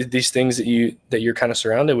just these things that you're kind of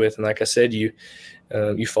surrounded with. And like I said, you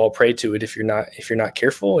fall prey to it if you're not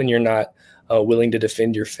careful, and you're not willing to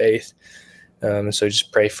defend your faith. And so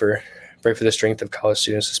just pray for the strength of college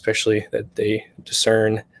students, especially that they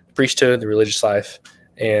discern the priesthood, the religious life,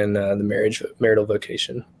 and the marital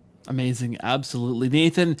vocation. Amazing. Absolutely.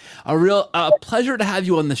 Nathan, a real pleasure to have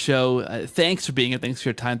you on the show. Thanks for being here. Thanks for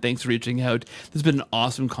your time. Thanks for reaching out. This has been an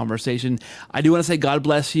awesome conversation. I do want to say God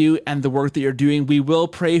bless you and the work that you're doing. We will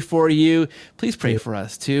pray for you. Please pray for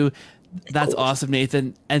us too. That's awesome,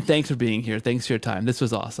 Nathan. And thanks for being here. Thanks for your time. This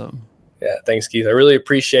was awesome. Yeah. Thanks, Keith. I really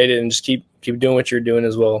appreciate it. And just keep doing what you're doing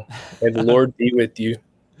as well. May the Lord be with you.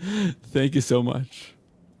 Thank you so much.